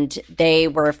 and they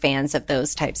were fans of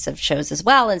those types of shows as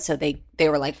well. And so they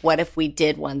were like, what if we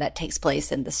did one that takes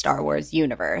place in the Star Wars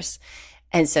universe?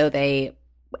 And so they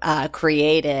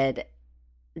created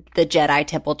the Jedi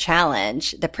Temple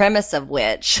Challenge, the premise of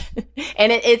which,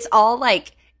 and it's all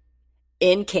like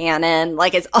in canon,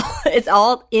 like it's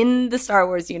all in the Star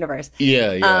Wars universe.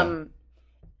 Yeah.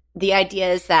 The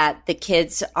idea is that the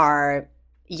kids are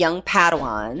young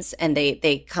Padawans, and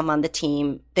they come on the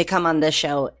team. They come on the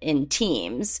show in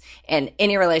teams, and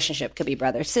any relationship could be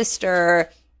brother, sister,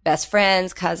 best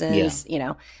friends, cousins,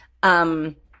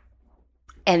 and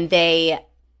they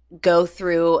go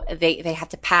through, they have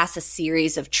to pass a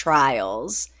series of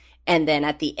trials. And then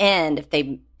at the end, if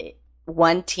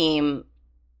one team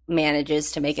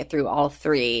manages to make it through all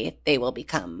three, they will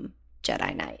become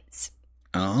Jedi Knights.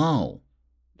 Oh.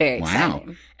 Very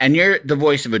exciting. And you're the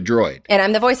voice of a droid. And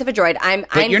I'm the voice of a droid.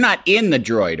 But you're not in the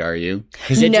droid, are you?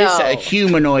 Because it's just a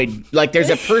humanoid, like there's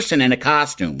a person in a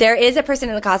costume. There is a person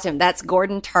in the costume. That's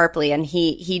Gordon Tarpley, and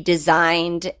he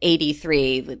designed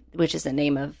 83, which is the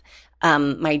name of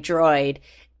my droid,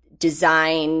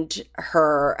 designed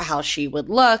her how she would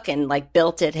look and like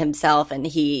built it himself, and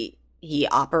he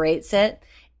operates it.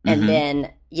 And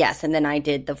then and then I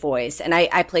did the voice, and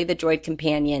I played the droid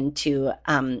companion to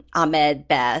Ahmed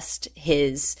Best,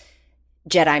 his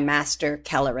Jedi Master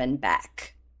Kelleran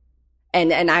Beck.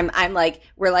 And I'm like,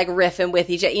 we're like riffing with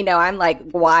each other, I'm like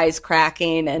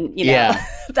wisecracking, and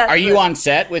Are you on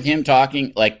set with him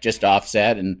talking, like just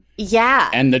offset, and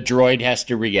and the droid has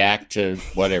to react to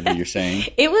whatever you're saying?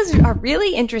 It was a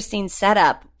really interesting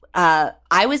setup.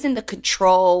 I was in the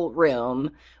control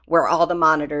room where all the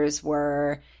monitors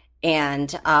were,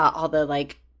 and all the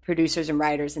like producers and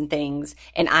writers and things.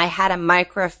 And I had a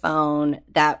microphone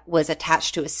that was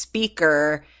attached to a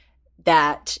speaker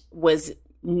that was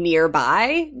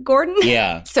nearby Gordon.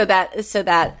 Yeah. so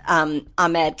that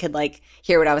Ahmed could like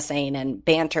hear what I was saying and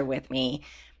banter with me,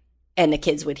 and the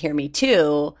kids would hear me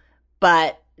too.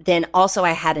 But then also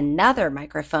I had another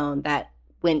microphone that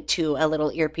went to a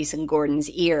little earpiece in Gordon's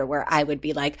ear where I would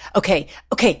be like, okay,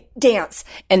 dance.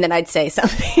 And then I'd say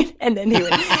something and then he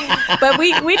would, but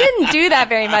we didn't do that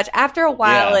very much. After a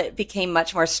while, it became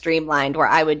much more streamlined where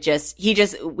I would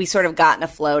we sort of got in a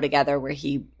flow together where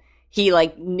he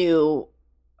like knew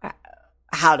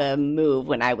how to move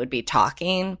when I would be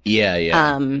talking.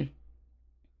 Yeah.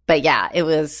 But yeah, it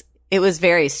was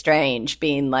very strange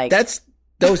being like, that's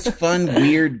those fun,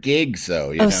 weird gigs,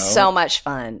 though. You know? So much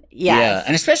fun. Yes. Yeah.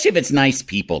 And especially if it's nice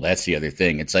people. That's the other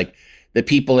thing. It's like the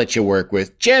people that you work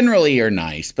with generally are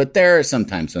nice, but there are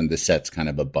sometimes when the set's kind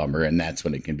of a bummer, and that's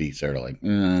when it can be sort of like,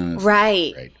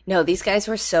 right. No, these guys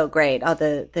were so great. All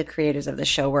the creators of the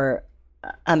show were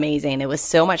amazing. It was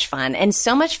so much fun, and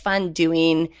so much fun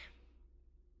doing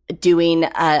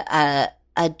a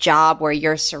job where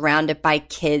you're surrounded by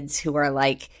kids who are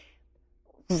like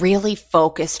really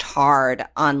focused hard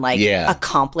on like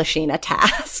accomplishing a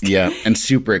task. Yeah, and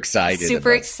super excited.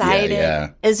 Excited.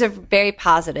 Yeah. It's a very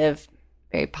positive.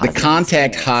 The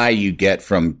contact experience. high you get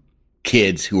from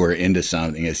kids who are into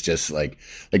something is just like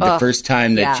the first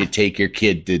time that you take your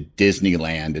kid to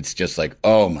Disneyland, it's just like,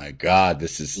 oh my God,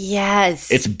 this is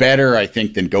it's better, I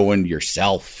think, than going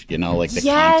yourself, you know, like the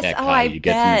contact high you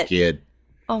get from your kid.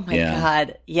 Oh my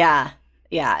God. Yeah.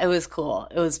 It was cool.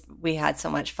 We had so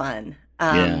much fun.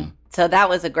 So that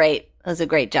was a great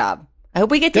job. I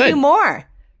hope we get to do more.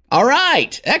 All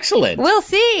right. Excellent. We'll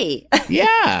see.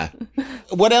 Yeah.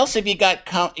 What else have you got,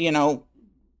 coming up?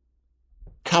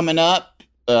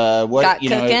 What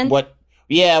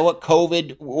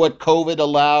COVID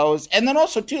allows. And then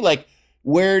also too, like,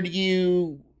 where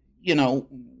do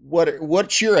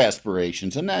what's your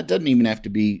aspirations? And that doesn't even have to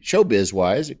be showbiz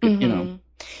wise. It could,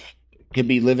 could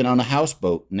be living on a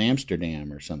houseboat in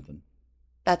Amsterdam or something.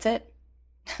 That's it.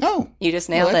 Oh, you just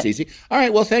nailed it. That's easy. All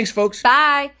right. Well, thanks, folks.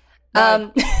 Bye.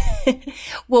 Bye.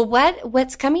 Well,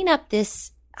 what's coming up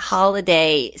this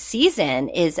holiday season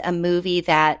is a movie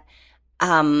that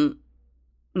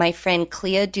my friend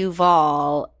Clea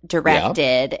Duvall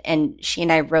directed, and she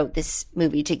and I wrote this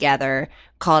movie together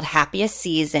called Happiest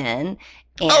Season.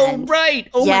 And right.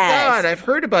 Oh, my God. I've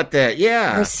heard about that.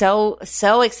 Yeah. We're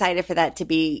so excited for that to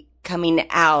be coming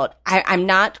out. I'm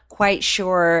not quite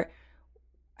sure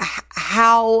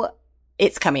how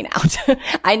it's coming out.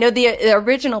 I know the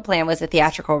original plan was a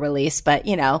theatrical release, but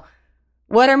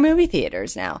what are movie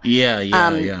theaters now?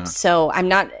 Yeah. So I'm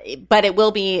not, but it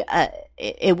will be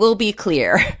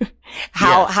clear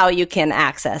how you can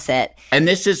access it. And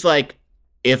this is like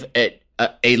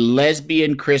a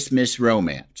lesbian Christmas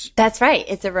romance. That's right.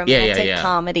 It's a romantic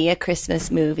comedy, a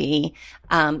Christmas movie.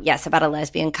 About a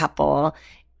lesbian couple,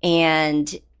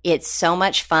 and it's so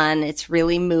much fun. It's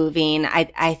really moving.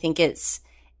 I think it's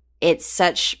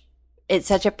such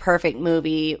a perfect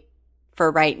movie for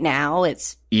right now.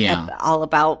 It's all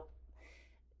about,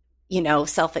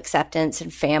 self-acceptance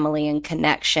and family and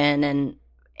connection,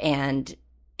 and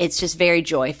it's just very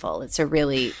joyful. It's a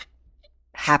really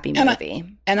happy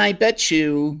movie. And I bet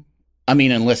you,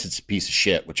 unless it's a piece of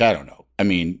shit, which I don't know.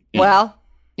 You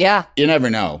never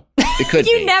know. It could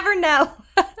you be. Never know.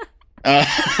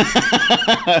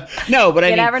 No, but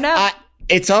you never know.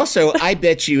 It's also, I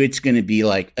bet you it's going to be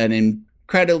like an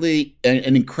incredibly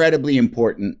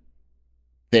important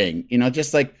thing.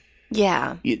 Just like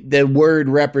the word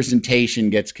representation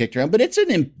gets kicked around, but it's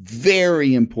a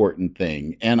very important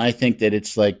thing. And I think that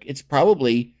it's like, it's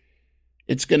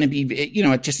going to be,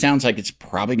 it just sounds like it's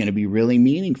probably going to be really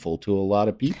meaningful to a lot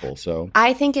of people. So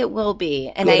I think it will be.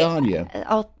 And good on you.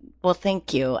 Well,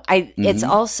 thank you. It's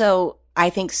also, I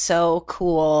think, so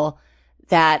cool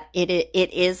that it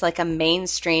is like a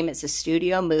mainstream. It's a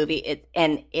studio movie.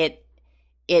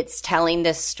 It's telling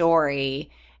this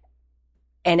story,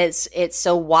 and it's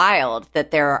so wild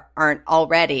that there aren't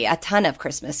already a ton of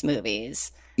Christmas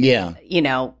movies. Yeah,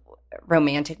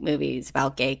 romantic movies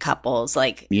about gay couples,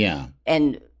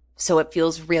 and so it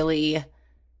feels really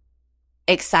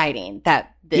exciting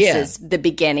that this is the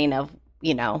beginning of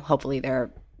hopefully there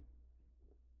are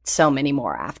so many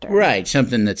more after. Right.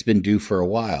 Something that's been due for a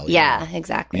while. Yeah,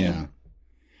 exactly. Yeah.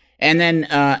 And then,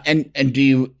 and do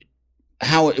you,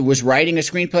 how it was writing a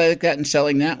screenplay like that and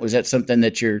selling that? Was that something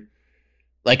that you're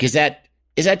like, is that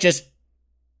just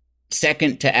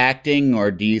second to acting, or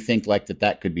do you think like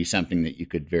that could be something that you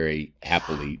could very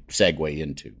happily segue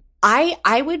into?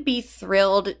 I would be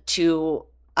thrilled to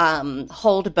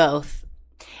hold both.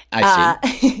 I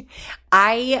see.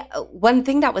 One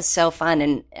thing that was so fun,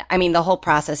 and the whole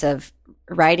process of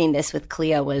writing this with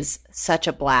Clea was such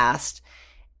a blast.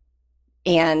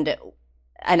 And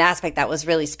an aspect that was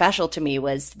really special to me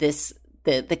was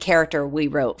the character we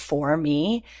wrote for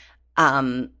me.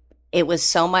 it was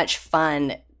so much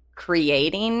fun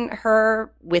creating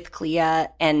her with Clea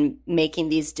and making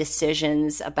these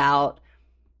decisions about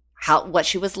what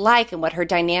she was like and what her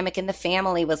dynamic in the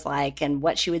family was like and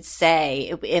what she would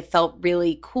say. It felt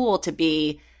really cool to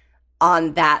be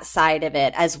on that side of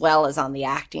it as well as on the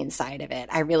acting side of it.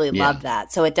 I really love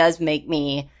that. So it does make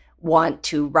me want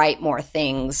to write more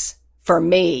things for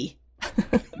me.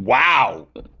 Wow.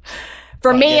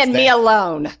 For me and me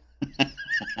alone.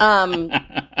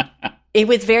 It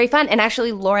was very fun. And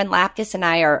actually, Lauren Lapkus and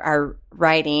I are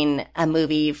writing a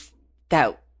movie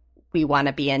that we want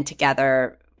to be in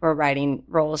together. We're writing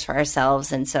roles for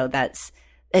ourselves. And so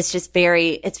it's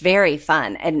very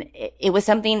fun. And it was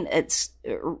something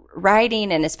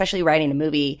writing, and especially writing a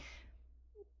movie,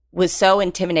 was so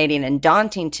intimidating and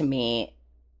daunting to me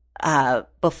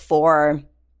before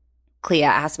Clea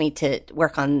asked me to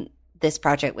work on this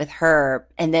project with her.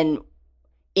 And then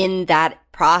in that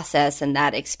process and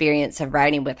that experience of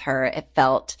writing with her, it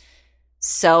felt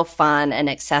so fun and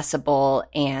accessible.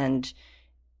 And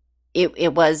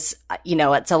it was,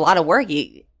 it's a lot of work,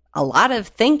 a lot of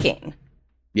thinking.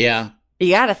 Yeah.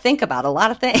 You got to think about a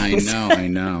lot of things. I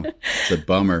know. It's a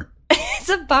bummer. It's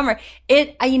a bummer.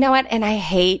 You know what? And I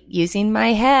hate using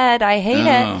my head. I hate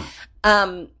it.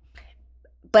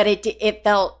 But it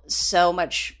felt so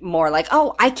much more like,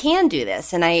 oh, I can do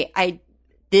this. And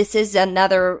this is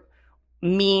another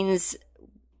means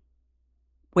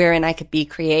wherein I could be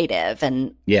creative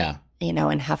and,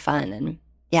 and have fun. And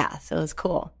so it was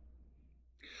cool.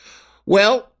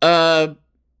 Well,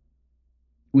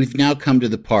 we've now come to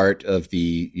the part of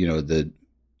the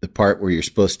part where you're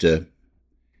supposed to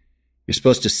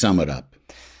sum it up.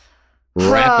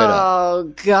 Wrap it up.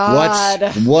 Oh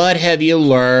God. What have you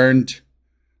learned?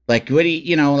 Like, what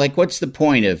do what's the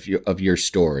point of your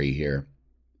story here?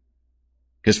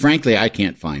 Because frankly, I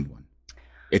can't find one.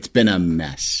 It's been a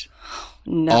mess.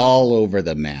 No. All over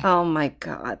the map. Oh my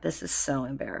God, this is so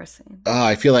embarrassing. Oh,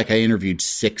 I feel like I interviewed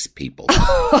 6 people.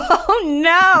 Oh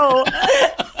no.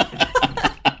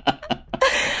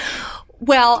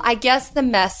 Well, I guess the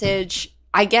message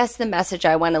I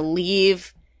want to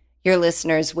leave your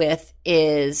listeners with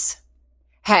is,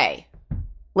 hey,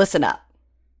 listen up.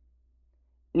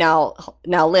 Now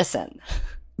listen.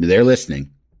 They're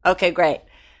listening. Okay, great.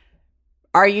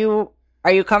 Are you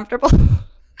comfortable?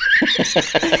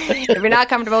 If you're not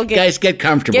comfortable, guys, get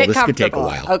comfortable. This could take a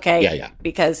while. Okay. Yeah.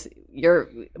 Because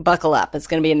buckle up. It's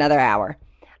going to be another hour.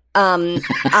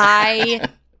 I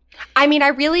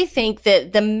really think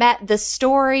that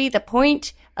the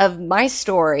point of my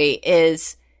story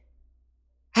is,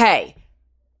 hey,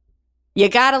 you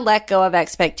got to let go of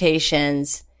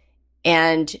expectations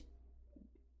and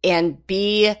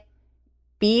be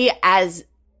as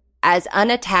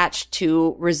unattached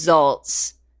to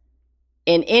results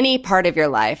in any part of your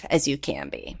life as you can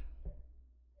be.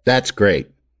 That's great.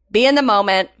 Be in the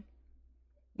moment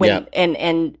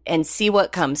and see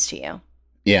what comes to you.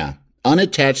 Yeah.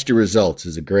 Unattached to results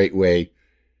is a great way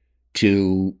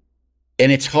to,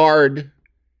 and it's hard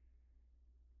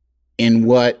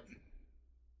and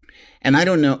I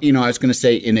don't know, I was going to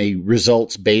say in a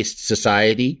results-based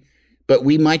society, but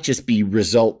we might just be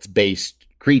results-based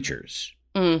creatures.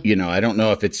 Mm. I don't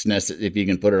know if it's necessary, if you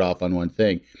can put it off on one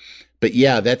thing. But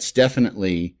yeah, that's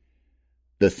definitely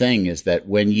the thing, is that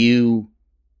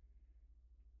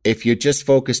if you're just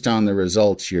focused on the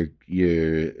results, you're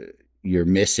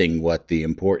missing what the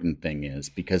important thing is,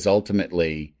 because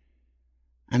ultimately,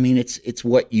 it's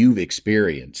what you've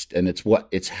experienced, and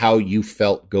it's how you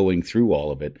felt going through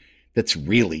all of it. That's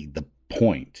really the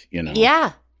point,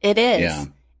 Yeah, it is. Yeah.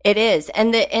 It is.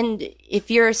 And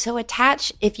if you're so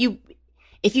attached, if you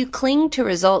cling to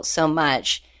results so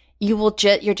much,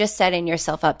 you're just setting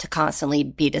yourself up to constantly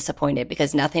be disappointed,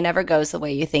 because nothing ever goes the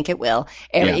way you think it will.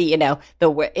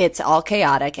 It's all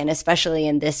chaotic. And especially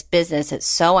in this business, it's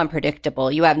so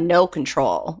unpredictable. You have no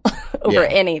control over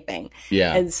anything.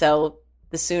 Yeah. And so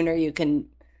the sooner you can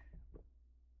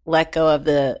let go of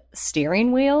the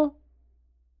steering wheel.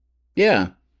 Yeah.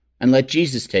 And let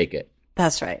Jesus take it.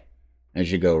 That's right.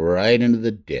 As you go right into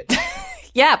the ditch.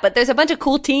 Yeah, but there's a bunch of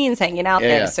cool teens hanging out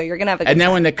there, so you're gonna have a good And then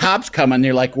time. when the cops come and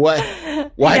they're like, "What?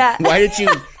 Why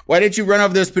did you run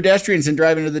over those pedestrians and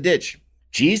drive into the ditch?"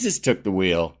 Jesus took the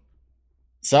wheel.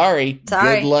 Sorry.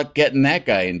 Good luck getting that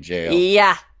guy in jail.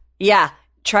 Yeah.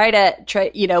 Try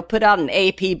put out an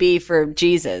APB for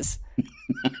Jesus.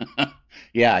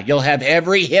 Yeah, you'll have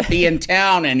every hippie in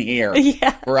town in here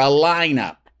for a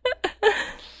lineup.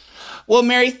 Well,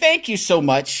 Mary, thank you so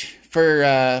much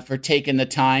for taking the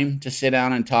time to sit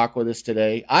down and talk with us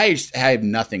today. I have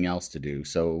nothing else to do,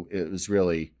 so it was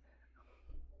really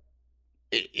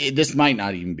this might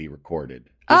not even be recorded.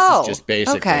 This Oh, is just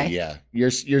basically, okay. yeah.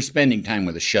 You're spending time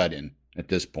with a shut-in at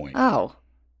this point. Oh.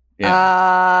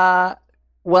 Yeah.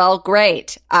 Well,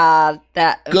 great. Good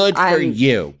for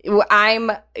you.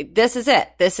 This is it.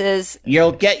 This is.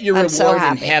 You'll get your I'm reward so in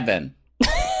happy. heaven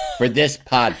for this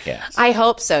podcast. I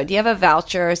hope so. Do you have a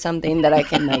voucher or something that I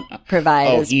can provide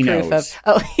Oh, as he proof knows.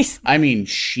 of? I mean,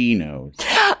 she knows.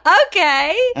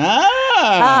 Okay.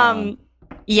 Ah.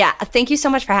 Yeah. Thank you so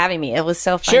much for having me. It was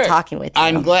so fun Sure. talking with you.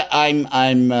 I'm glad.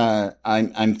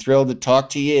 I'm thrilled to talk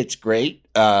to you. It's great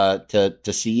to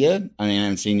see you. I mean, I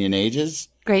haven't seen you in ages.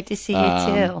 Great to see you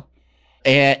too.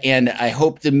 And I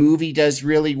hope the movie does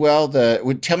really well.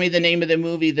 Tell me the name of the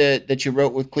movie that you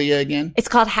wrote with Clea again. It's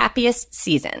called Happiest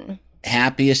Season.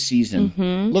 Happiest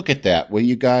Season. Look at that, will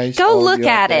you guys? Go all of look you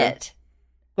out at there? it.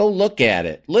 Go look at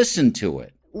it. Listen to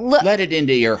it. Let it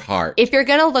into your heart. If you're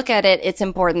going to look at it, it's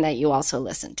important that you also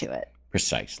listen to it.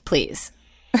 Precisely. Please.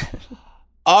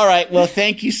 All right. Well,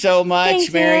 thank you so much,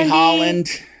 Thanks, Mary Andy. Holland.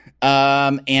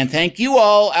 And thank you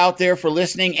all out there for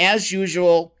listening as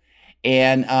usual.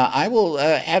 And I will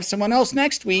have someone else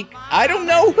next week. I don't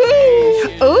know who.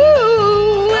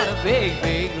 Ooh. Got a big,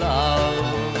 big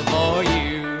love for you.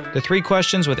 The Three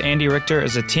Questions with Andy Richter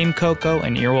is a Team Coco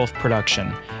and Earwolf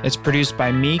production. It's produced by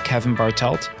me, Kevin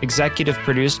Bartelt, executive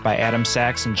produced by Adam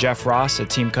Sachs and Jeff Ross at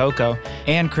Team Coco,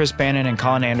 and Chris Bannon and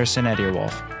Colin Anderson at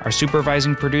Earwolf. Our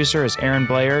supervising producer is Aaron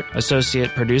Blair,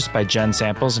 associate produced by Jen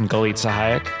Samples and Galit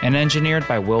Sahayak, and engineered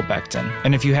by Will Beckton.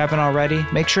 And if you haven't already,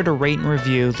 make sure to rate and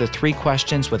review The Three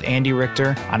Questions with Andy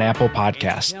Richter on Apple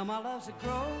Podcasts. Tell my love's a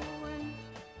growing.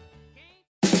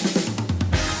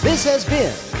 This has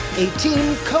been a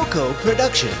Team Coco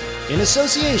production in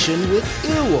association with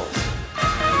Earwolf.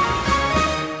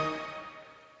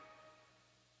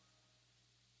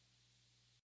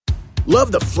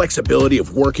 Love the flexibility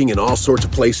of working in all sorts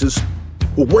of places?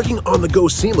 Well, working on the go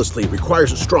seamlessly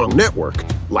requires a strong network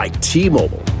like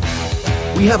T-Mobile.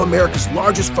 We have America's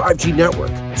largest 5G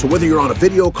network, so whether you're on a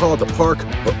video call at the park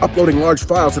or uploading large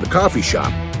files at the coffee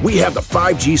shop, we have the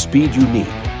 5G speed you need.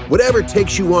 Whatever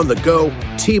takes you on the go,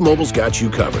 T-Mobile's got you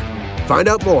covered. Find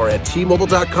out more at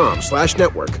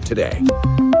T-Mobile.com/network today.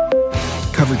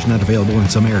 Coverage not available in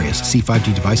some areas. See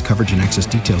 5G device coverage and access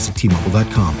details at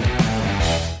T-Mobile.com.